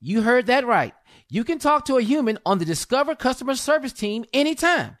 Yes, you heard that right. You can talk to a human on the Discover customer service team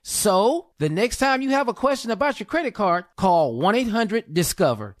anytime. So, the next time you have a question about your credit card, call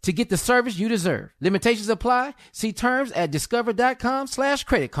 1-800-DISCOVER to get the service you deserve. Limitations apply. See terms at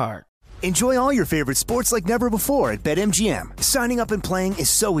discover.com/creditcard. Enjoy all your favorite sports like never before at BetMGM. Signing up and playing is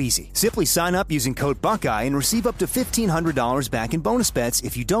so easy. Simply sign up using code Buckeye and receive up to $1,500 back in bonus bets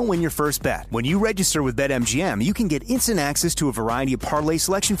if you don't win your first bet. When you register with BetMGM, you can get instant access to a variety of parlay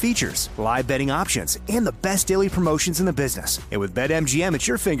selection features, live betting options, and the best daily promotions in the business. And with BetMGM at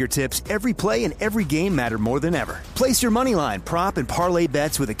your fingertips, every play and every game matter more than ever. Place your moneyline, prop, and parlay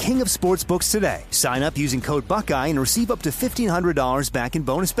bets with the king of sportsbooks today. Sign up using code Buckeye and receive up to $1,500 back in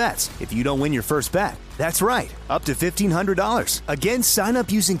bonus bets if you don't win your first bet. That's right, up to $1,500. Again, sign up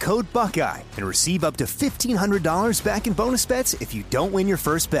using code Buckeye and receive up to $1,500 back in bonus bets if you don't win your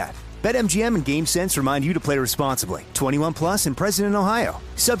first bet. BetMGM and GameSense remind you to play responsibly. 21 plus and present in Ohio.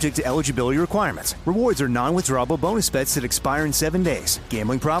 Subject to eligibility requirements. Rewards are non-withdrawable bonus bets that expire in 7 days.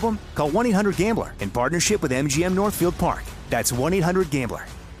 Gambling problem? Call 1-800-GAMBLER in partnership with MGM Northfield Park. That's 1-800-GAMBLER.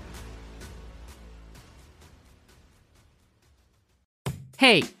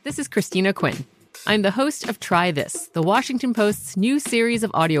 Hey, this is Christina Quinn. I'm the host of Try This, the Washington Post's new series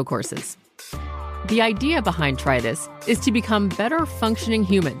of audio courses. The idea behind Try This is to become better functioning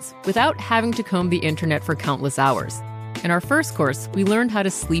humans without having to comb the internet for countless hours. In our first course, we learned how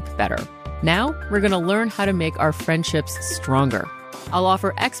to sleep better. Now, we're going to learn how to make our friendships stronger. I'll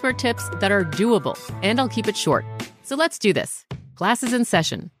offer expert tips that are doable, and I'll keep it short. So let's do this. Class is in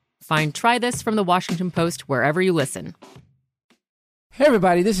session. Find Try This from the Washington Post wherever you listen. Hey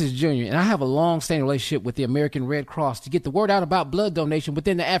everybody, this is Junior, and I have a long-standing relationship with the American Red Cross to get the word out about blood donation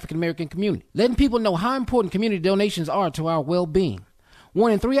within the African-American community, letting people know how important community donations are to our well-being.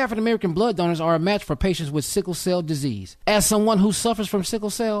 1 in 3 African-American blood donors are a match for patients with sickle cell disease. As someone who suffers from sickle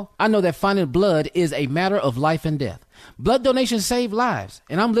cell, I know that finding blood is a matter of life and death. Blood donations save lives,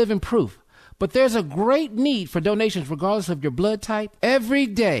 and I'm living proof. But there's a great need for donations regardless of your blood type. Every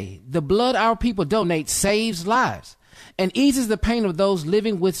day, the blood our people donate saves lives and eases the pain of those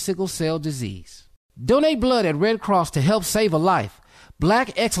living with sickle cell disease. Donate blood at Red Cross to help save a life.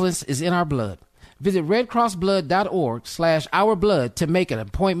 Black excellence is in our blood. Visit redcrossblood.org/ourblood to make an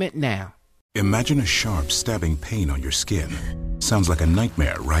appointment now. Imagine a sharp, stabbing pain on your skin. Sounds like a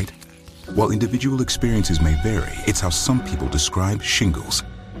nightmare, right? While individual experiences may vary, it's how some people describe shingles.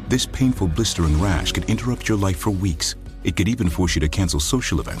 This painful blistering rash could interrupt your life for weeks. It could even force you to cancel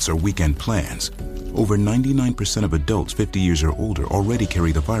social events or weekend plans. Over 99% of adults 50 years or older already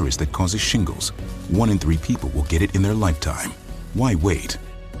carry the virus that causes shingles. 1 in 3 people will get it in their lifetime. Why wait?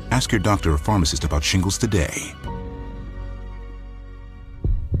 Ask your doctor or pharmacist about shingles today.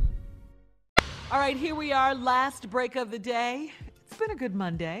 All right, here we are, last break of the day. It's been a good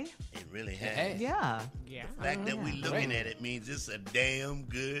Monday. It really has. Yeah. The fact that we're looking at it means it's a damn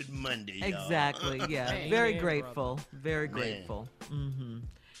good Monday, y'all. Exactly, yeah. Very grateful. Very grateful. Mm-hmm.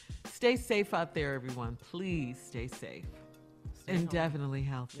 Stay safe out there, everyone. Please stay safe. And definitely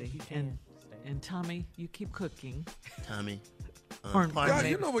healthy. And Tommy, you keep cooking. Tommy, Y'all,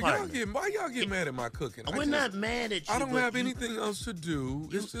 you know what? Why y'all get mad at my cooking? We're not mad at you. I don't have anything else to do.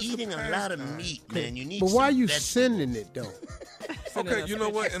 You're eating a lot of meat, man. You need. But why are you vegetables. sending it though? Okay, you know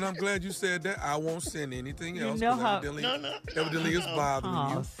what? And I'm glad you said that. I won't send anything else. You know how? Evidently, it's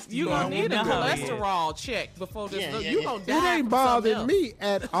bothering you. You gonna need a cholesterol cholesterol check before this. You gonna die. It ain't from bothering something me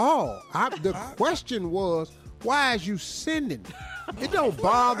at all. The question was, why is you sending it? It don't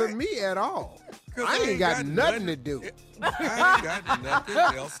bother me at all. I ain't got nothing to do. I ain't got nothing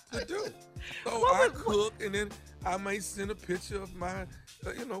else to do. So I cook, and then I may send a picture of my,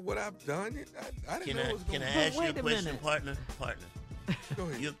 what I've done. I didn't know it was going to Can I ask you a question, partner? Go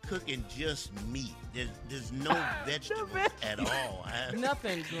ahead. You're cooking just meat. There's no vegetables at all.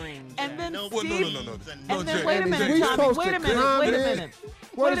 Nothing green. And then no. Steve, No. And then wait a minute, We Tommy. supposed Wait to a minute. comment?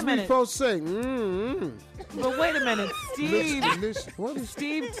 What Wait a is we minute. supposed to say? Mm-hmm. But wait a minute, Steve. What is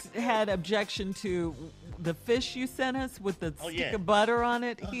Steve had objection to the fish you sent us with the stick yeah. of butter on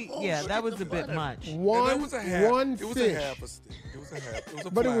it. That was a bit much. one fish. fish. It was a half a stick. It was a half. It was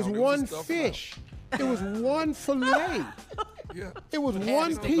a But it was flound. one a stuffed fish. It was one fillet. Yeah. It was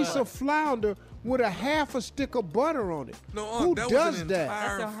one piece of flounder with a half a stick of butter on it. No, Who that does was an that?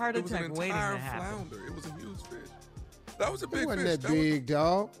 entire, That's a heart it was attack an waiting entire to happen. flounder. It was a huge fish. That was a It big wasn't fish. that big,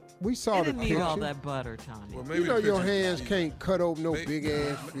 dog. We saw You the didn't need picture. all that butter, Tommy. Well, maybe You know the your pictures- hands can't cut open no big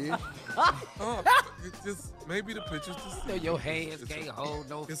ass fish. Maybe the pictures. So your hands can't hold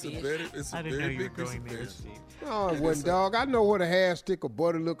no It's fish. a I didn't know very you were big piece going of there, fish. Steve. No, it wasn't, dog. I know what a half stick of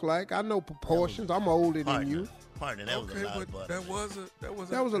butter look like. I know proportions. I'm older than you. Partner, that was a lot of butter.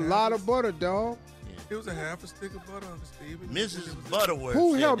 That was a lot of butter, dog. It was a half a stick of butter on the Steve. Mrs. Butterworth.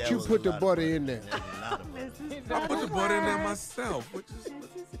 Who said helped that you was put a the lot of butter in there? That was a lot of butter. I put the butter in there myself.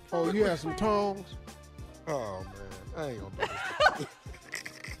 Oh, you had some tongs? Oh, man. I ain't going to do this.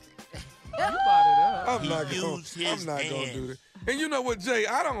 You brought it up. I'm not going to do this. And you know what, Jay?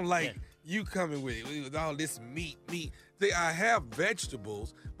 I don't like you coming with all this meat. I have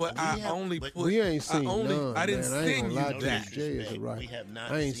vegetables, but We ain't seen none, I didn't man. I ain't send gonna lie you to that. you. Jay is right. We have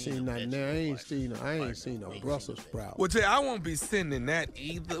not I ain't seen seen no nothing there. I ain't seen no Brussels sprout. Well, Jay, I won't be sending that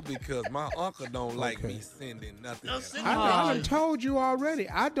either because my uncle don't like me sending nothing. I done told you already.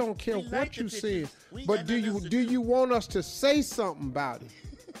 I don't care what you said. But do you want us to say something about it?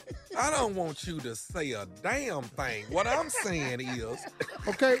 I don't want you to say a damn thing. What I'm saying is...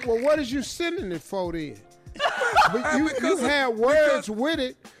 Okay, well, what is you sending it for then? But you had words with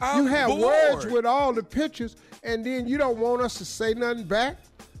it. You had words with all the pictures, and then you don't want us to say nothing back?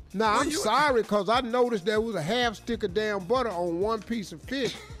 Now, I'm sorry, because I noticed there was a half stick of damn butter on one piece of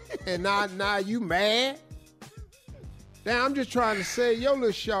fish, and now you mad? Now, I'm just trying to save your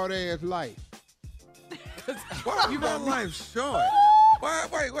little short-ass life. Why you my life short?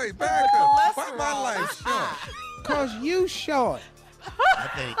 Wait, back up. Why my life short? Because you short. I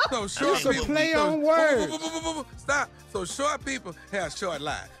think so. Short It's a people play on words. Stop. So short people have short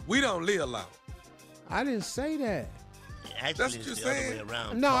lives. We don't live long. I didn't say that. Actually, That's what it's you're the other saying. way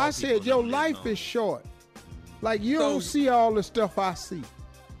around. No, Tall I said people your don't live life long. is short. Like, you don't see all the stuff I see.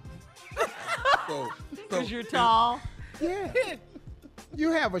 Because you're tall. Yeah.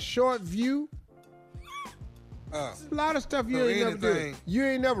 You have a short view. A lot of stuff you ain't never did. You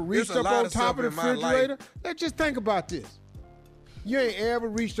ain't never reached up on top of the refrigerator. Let's just think about this. You ain't ever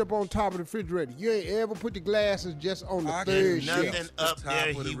reached up on top of the refrigerator. You ain't ever put the glasses just on the third shelf. Nothing up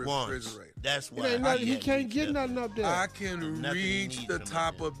there he wants. That's why. He can't get nothing up there. I can reach the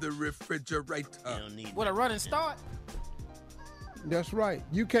top of the refrigerator. With a running start? That's right.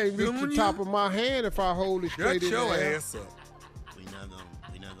 You can't reach the top of my hand if I hold it straight in the air. Ass up. We're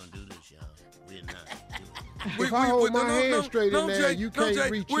not gonna do this, y'all. We're not. If I hold my hand straight in there, you can't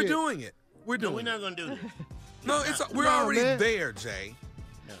reach it. We're doing it. We're not gonna do this. No, we're already man. there, Jay.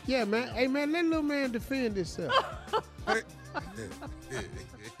 Yeah, man. Hey, man, let little man defend himself.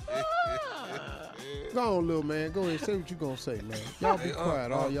 Go on, little man. Go ahead. Say what you gonna say, man. Y'all be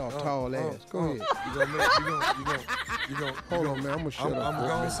quiet. All y'all tall ass. Go ahead. You gonna hold on, man. I'm gonna shut up. I'm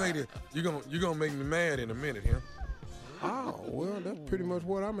gonna say this. You gonna make me mad in a minute here. Oh, well, that's pretty much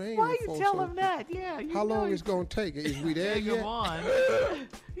what I'm aiming for. Why you tell him that? Yeah. How long it's gonna take? Is we there yet? Come on.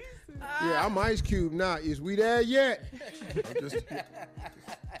 Yeah, I'm Ice Cube now. Is we there yet?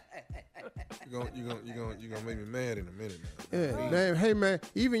 You gonna make me mad in a minute now. Yeah, man. Hey, man.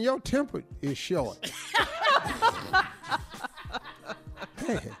 Even your temper is short.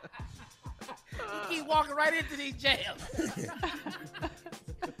 You keep walking right into these jams.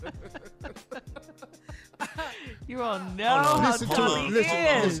 You all know how Tommy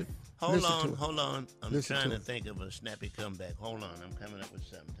is. Hold on. I'm trying to think of a snappy comeback. Hold on. I'm coming up with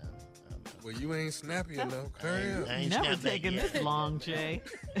something, Tommy. Well, you ain't snappy enough. Hurry up. I ain't Never snapped back taking yet. this long, Jay.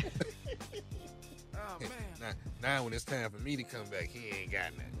 Oh, man. Now when it's time for me to come back, he ain't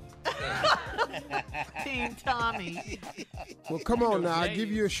got nothing. Team Tommy. Well, come on now. I'll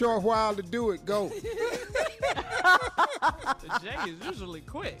give you a short while to do it. Go. Jay is usually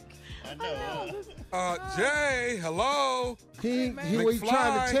quick. I know. Jay, hello. He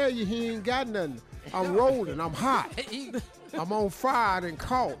trying to tell you he ain't got nothing. I'm rolling. I'm hot. I'm on fire and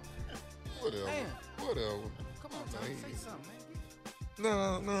caught. Whatever. Come on, Tommy, say something,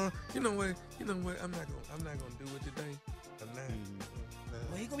 man. No. You know what? I'm not gonna do it today. I'm not.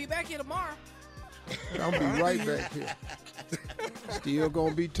 Well, he gonna be back here tomorrow. I'll be right back here. Still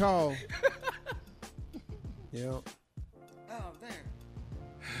gonna be tall. Yeah. Oh, there.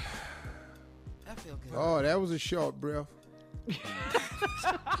 That feel good. Oh, that was a short breath.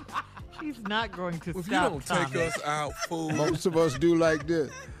 He's not going to If stop, you don't take Tommy. us out, fool. Most of us do like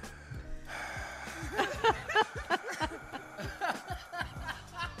this.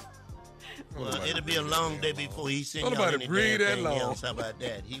 Well, it'll be a long day before he send Don't y'all nobody any breathe damn that thing long. else. How about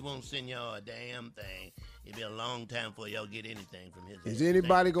that? He won't send y'all a damn thing. It'll be a long time before y'all get anything from his. Is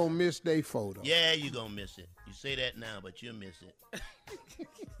anybody gonna miss their photo? Yeah, you gonna miss it. You say that now, but you'll miss it.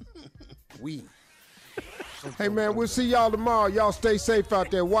 Hey, man, we'll see y'all tomorrow. Y'all stay safe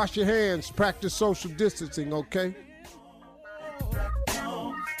out there. Wash your hands. Practice social distancing, okay?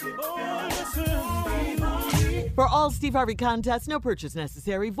 For all Steve Harvey contests, no purchase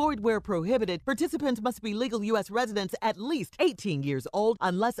necessary, void where prohibited. Participants must be legal U.S. residents at least 18 years old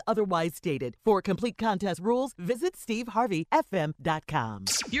unless otherwise stated. For complete contest rules, visit SteveHarveyFM.com.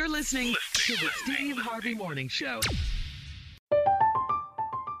 You're listening to the Steve Harvey Morning Show.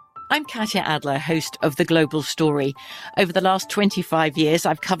 I'm Katya Adler, host of The Global Story. Over the last 25 years,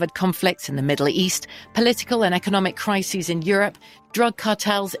 I've covered conflicts in the Middle East, political and economic crises in Europe, drug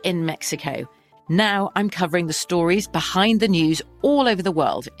cartels in Mexico. Now I'm covering the stories behind the news all over the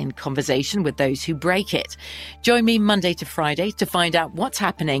world in conversation with those who break it. Join me Monday to Friday to find out what's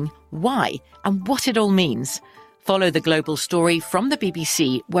happening, why, and what it all means. Follow The Global Story from the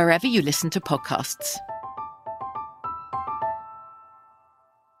BBC wherever you listen to podcasts.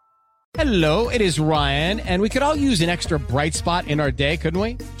 Hello, it is Ryan, and we could all use an extra bright spot in our day, couldn't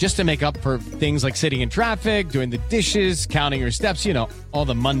we? Just to make up for things like sitting in traffic, doing the dishes, counting your steps, you know, all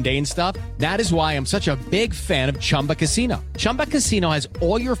the mundane stuff. That is why I'm such a big fan of Chumba Casino. Chumba Casino has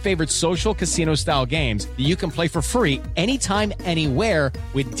all your favorite social casino-style games that you can play for free anytime, anywhere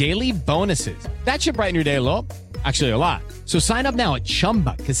with daily bonuses. That should brighten your day a little. Actually, a lot. So sign up now at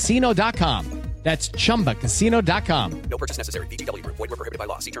ChumbaCasino.com. That's ChumbaCasino.com. No purchase necessary. VGW Group. Void where prohibited by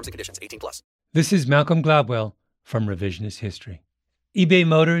law. See terms and conditions. 18+. This is Malcolm Gladwell from Revisionist History. eBay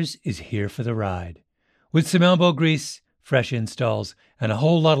Motors is here for the ride. With some elbow grease, fresh installs, and a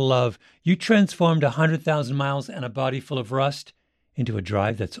whole lot of love, you transformed 100,000 miles and a body full of rust into a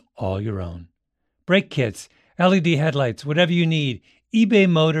drive that's all your own. Brake kits, LED headlights, whatever you need, eBay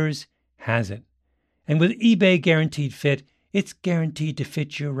Motors has it. And with eBay Guaranteed Fit, it's guaranteed to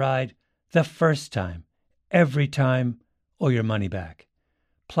fit your ride the first time, every time, or your money back.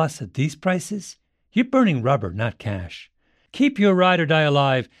 Plus, at these prices, you're burning rubber, not cash. Keep your ride or die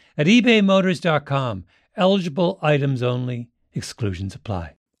alive at ebaymotors.com. Eligible items only. Exclusions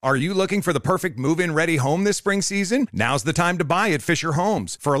apply. Are you looking for the perfect move-in ready home this spring season? Now's the time to buy at Fisher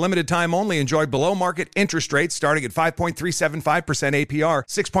Homes. For a limited time only, enjoy below-market interest rates starting at 5.375% APR,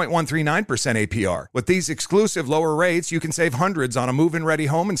 6.139% APR. With these exclusive lower rates, you can save hundreds on a move-in ready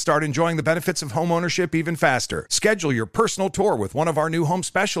home and start enjoying the benefits of home ownership even faster. Schedule your personal tour with one of our new home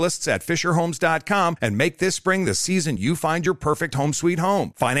specialists at FisherHomes.com and make this spring the season you find your perfect home sweet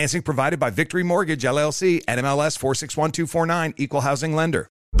home. Financing provided by Victory Mortgage, LLC, NMLS 461249, Equal Housing Lender.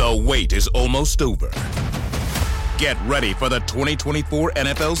 The wait is almost over. Get ready for the 2024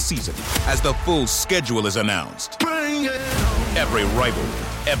 NFL season as the full schedule is announced. Every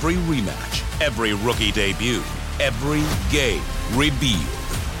rivalry, every rematch, every rookie debut, every game revealed.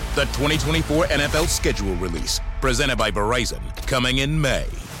 The 2024 NFL schedule release, presented by Verizon, coming in May.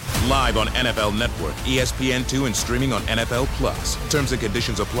 Live on NFL Network, ESPN2, and streaming on NFL Plus. Terms and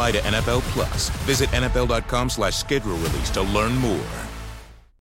conditions apply to NFL Plus. Visit NFL.com/schedule release to learn more.